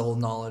surface level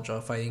knowledge of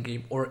a fighting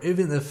game, or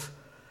even if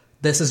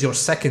this is your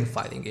second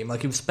fighting game,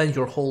 like you've spent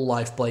your whole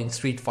life playing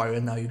Street Fighter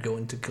and now you go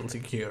into Guilty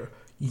Gear,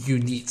 you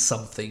need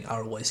something,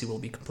 otherwise you will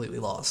be completely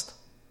lost.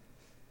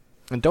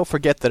 And don't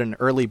forget that in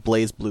early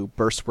BlazBlue,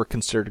 bursts were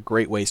considered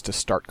great ways to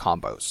start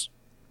combos.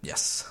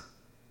 Yes.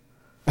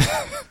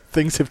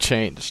 Things have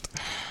changed.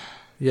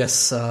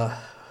 Yes,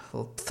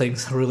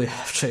 things really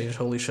have changed.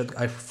 Holy shit,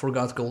 I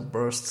forgot gold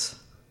bursts.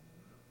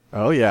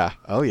 Oh yeah.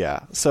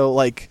 So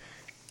like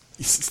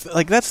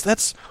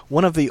that's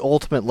one of the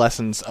ultimate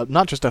lessons of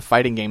not just of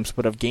fighting games,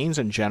 but of games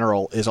in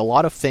general, is a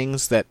lot of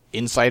things that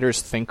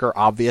insiders think are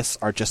obvious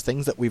are just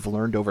things that we've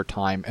learned over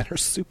time and are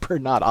super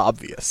not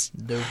obvious.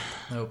 No.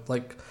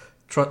 Like,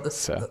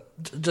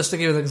 just to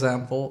give an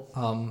example,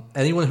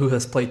 anyone who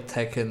has played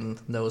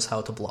Tekken knows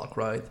how to block,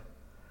 right?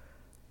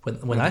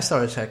 When I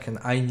started Tekken,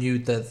 I knew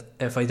that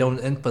if I don't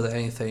input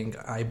anything,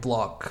 I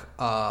block,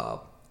 I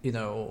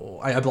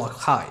block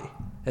high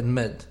and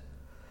mid.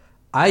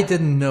 I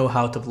didn't know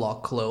how to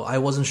block low. I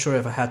wasn't sure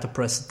if I had to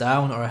press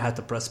down or I had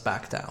to press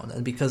back down.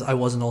 And because I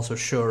wasn't also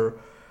sure...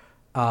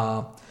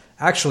 it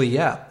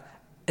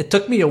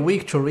took me a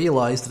week to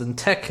realize that in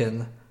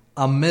Tekken,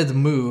 a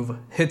mid-move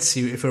hits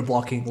you if you're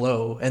blocking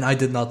low, and I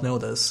did not know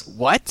this.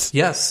 What?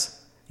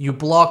 Yes. You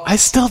block... I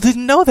still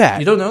didn't know that.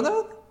 You don't know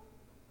that?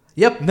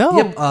 Yep. No.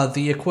 Yep.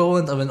 The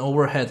equivalent of an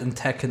overhead in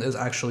Tekken is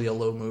actually a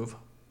low move.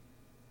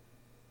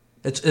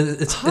 It's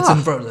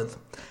inverted.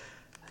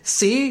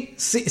 See,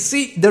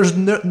 there's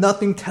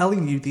nothing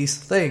telling you these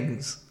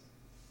things.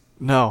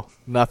 No,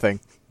 nothing.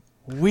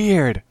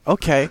 Weird.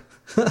 Okay.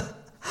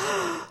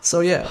 So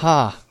yeah.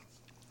 Huh.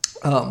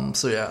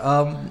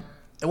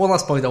 One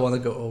last point I want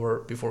to go over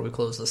before we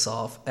close this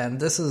off, and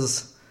this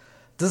is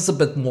a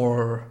bit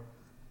more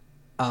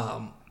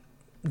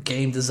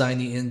game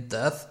designy in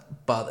depth,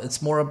 but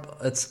it's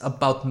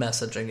about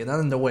messaging, and not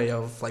in the way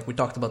of like we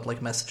talked about, like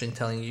messaging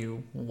telling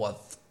you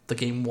what the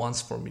game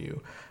wants from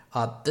you.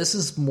 This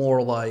is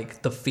more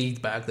like the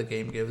feedback the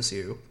game gives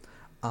you.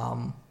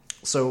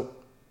 So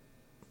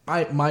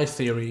my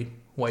theory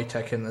why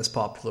Tekken is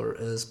popular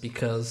is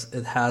because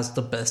it has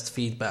the best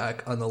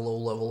feedback on a low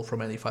level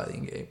from any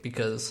fighting game,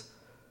 because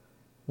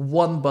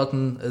one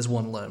button is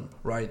one limb,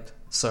 right?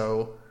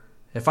 So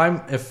if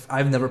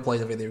I've never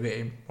played a video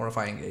game or a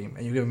fighting game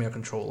and you give me a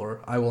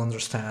controller, I will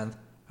understand,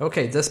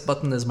 okay, this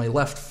button is my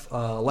left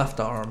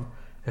arm.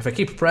 If I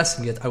keep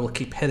pressing it, I will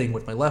keep hitting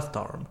with my left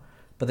arm.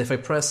 But if I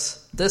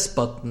press this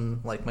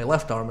button, like my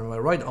left arm and my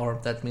right arm,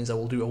 that means I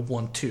will do a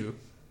 1-2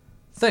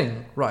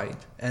 thing, right?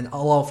 And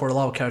for a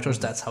lot of characters,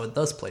 that's how it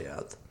does play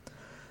out.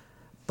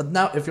 But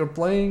now, if you're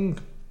playing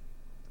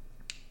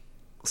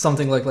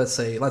something like, let's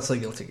say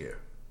Guilty Gear,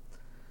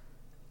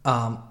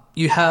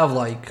 you have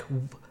like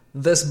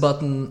this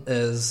button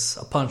is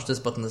a punch, this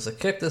button is a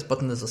kick, this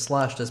button is a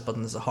slash, this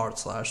button is a hard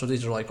slash. So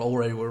these are like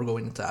already we're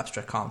going into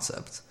abstract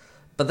concepts.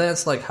 But then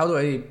it's like, how do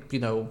I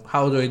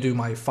do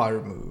my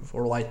fire move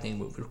or lightning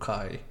move with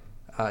Kai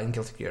in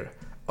Guilty Gear?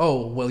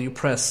 Oh, well, you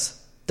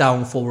press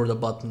down forward a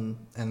button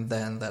and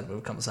then that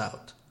move comes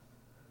out.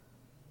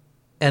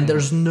 And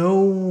there's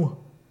no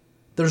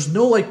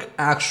like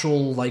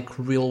actual like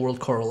real world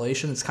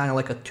correlation. It's kind of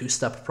like a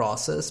two-step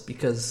process,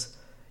 because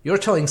you're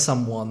telling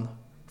someone,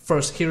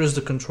 first, here is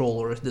the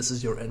controller, this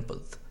is your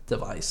input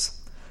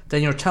device.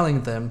 Then you're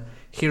telling them,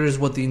 here is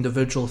what the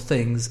individual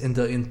things in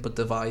the input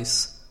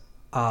device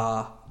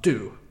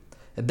do.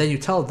 And then you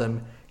tell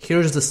them,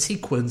 here's the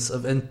sequence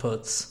of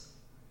inputs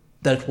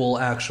that will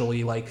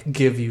actually like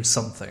give you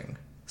something.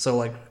 So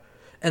like,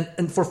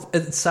 and for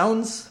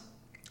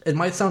it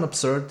might sound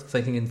absurd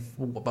thinking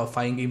about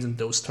fighting games in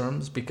those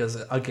terms, because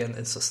again,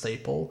 it's a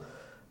staple.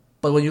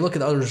 But when you look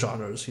at other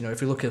genres,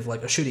 if you look at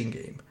like a shooting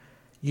game,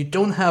 you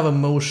don't have a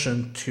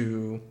motion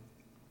to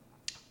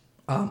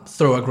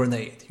throw a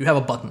grenade. You have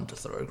a button to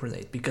throw a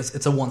grenade, because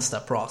it's a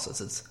one-step process.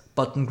 It's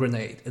button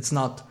grenade. It's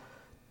not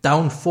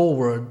down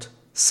forward,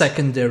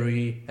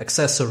 secondary,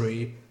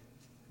 accessory,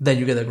 then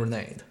you get a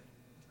grenade.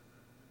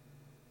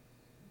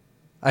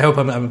 I hope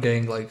I'm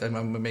getting like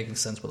I'm making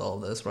sense with all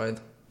of this, right?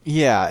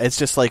 Yeah, it's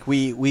just like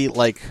we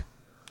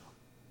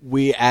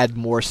add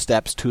more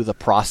steps to the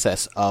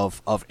process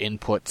of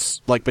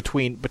inputs, like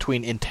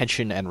between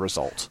intention and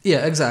result.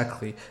 Yeah,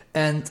 exactly.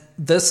 And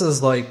this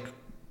is like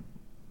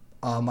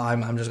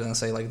I'm just gonna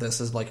say like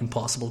this is like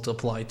impossible to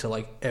apply to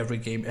like every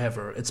game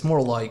ever. It's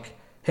more like,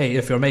 hey,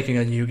 if you're making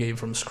a new game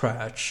from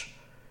scratch,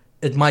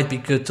 it might be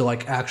good to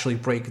like actually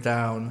break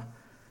down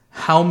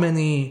how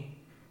many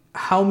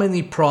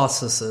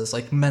processes,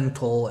 like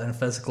mental and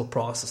physical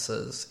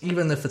processes,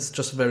 even if it's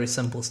just very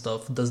simple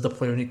stuff, does the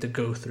player need to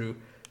go through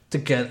to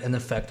get an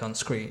effect on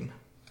screen?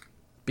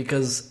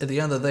 Because at the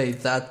end of the day,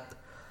 that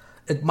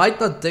it might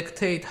not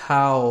dictate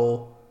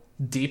how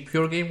deep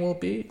your game will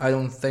be. I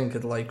don't think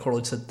it like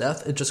correlates to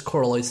depth. It just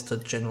correlates to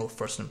general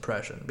first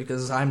impression.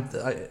 Because I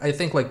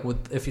think like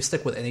if you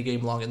stick with any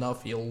game long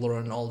enough, you'll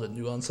learn all the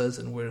nuances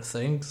and weird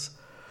things.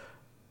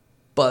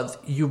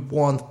 But you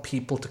want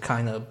people to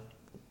kind of,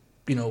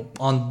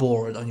 on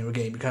board on your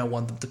game. You kind of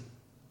want them to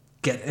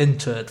get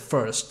into it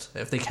first.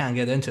 If they can't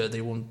get into it,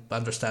 they won't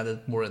understand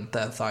it more in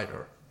depth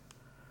either.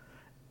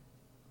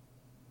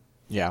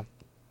 Yeah,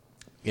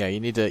 you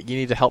need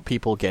to help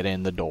people get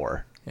in the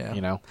door.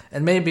 Yeah,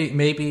 and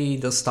maybe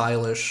the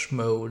stylish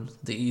mode,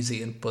 the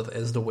easy input,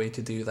 is the way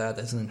to do that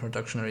as an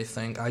introductionary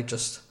thing. I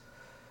just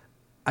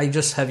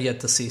have yet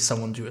to see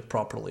someone do it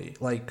properly.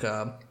 Like,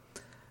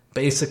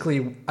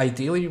 basically,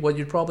 ideally, what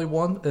you'd probably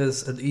want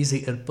is an easy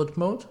input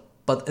mode,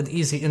 but an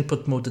easy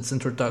input mode that's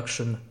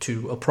introduction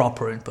to a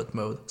proper input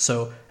mode.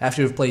 So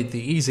after you've played the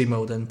easy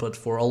mode input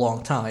for a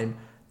long time,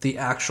 the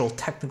actual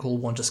technical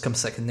one just comes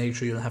second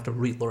nature. You don't have to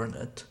relearn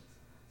it.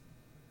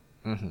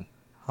 Mm-hmm.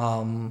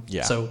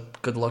 Yeah. So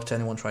good luck to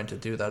anyone trying to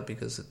do that,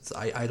 because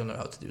I don't know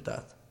how to do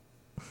that.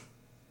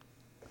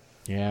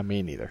 Yeah,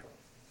 me neither.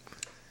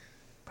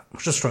 I'm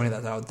just throwing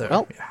that out there.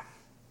 Well,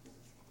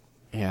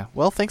 yeah.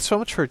 Well, thanks so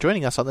much for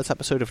joining us on this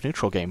episode of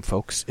Neutral Game,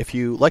 folks. If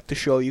you like the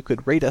show, you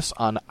could rate us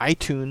on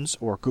iTunes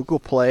or Google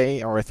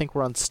Play, or I think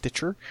we're on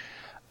Stitcher.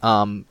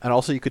 And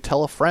also you could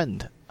tell a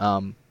friend.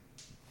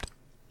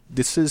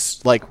 This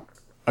is like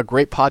a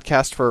great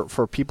podcast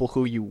for people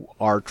who you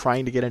are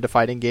trying to get into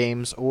fighting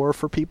games, or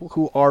for people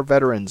who are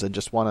veterans and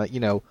just want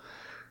to,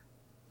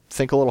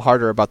 think a little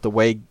harder about the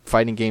way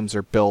fighting games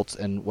are built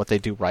and what they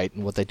do right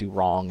and what they do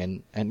wrong,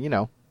 and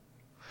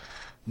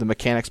the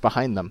mechanics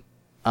behind them.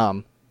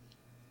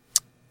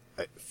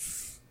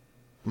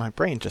 My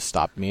brain just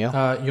stopped, Mio.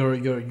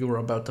 You were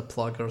about to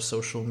plug our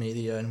social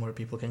media and where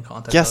people can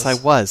contact us. Yes, I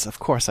was. Of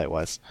course I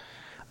was.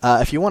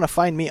 If you want to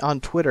find me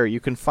on Twitter, you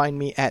can find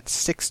me at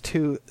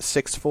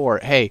 6264.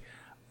 Hey,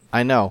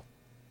 I know.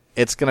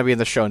 It's going to be in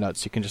the show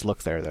notes. You can just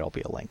look there. There'll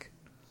be a link.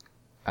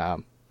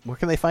 Where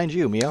can they find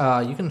you, Mio?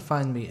 You can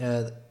find me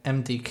at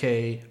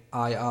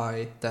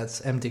MDKII.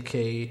 That's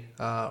MDK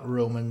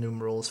Roman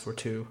numerals for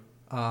 2.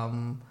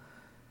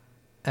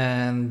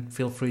 And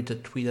feel free to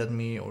tweet at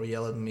me or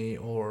yell at me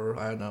or,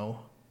 I don't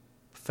know,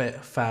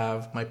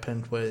 fav my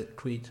pinned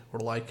tweet or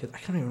like it. I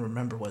can't even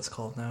remember what it's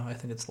called now. I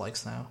think it's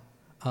likes now.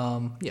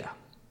 Yeah.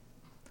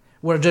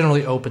 We're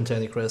generally open to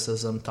any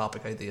criticism,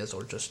 topic ideas,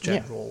 or just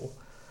general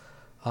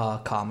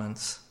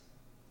comments.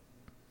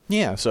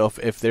 Yeah, so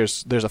if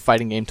there's a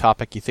fighting game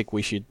topic you think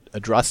we should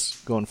address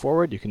going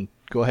forward, you can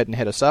go ahead and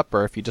hit us up.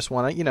 Or if you just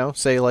want to,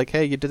 say like,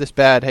 hey, you did this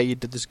bad, hey, you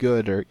did this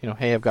good, or,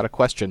 hey, I've got a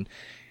question.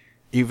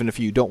 Even if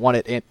you don't want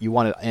it, you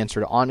want it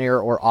answered on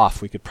air or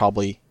off, we could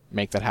probably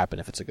make that happen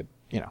if it's a good,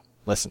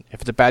 listen,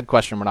 if it's a bad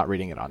question, we're not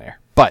reading it on air.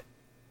 But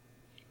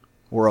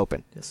we're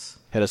open. Yes.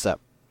 Hit us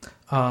up.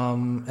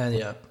 And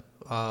yeah,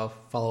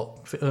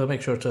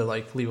 make sure to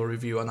leave a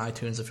review on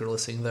iTunes if you're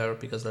listening there,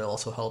 because that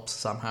also helps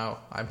somehow,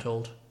 I'm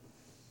told.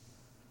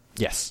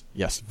 Yes.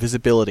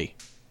 Visibility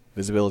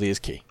is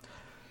key.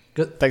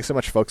 Good. Thanks so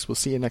much, folks. We'll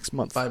see you next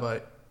month.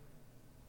 Bye-bye.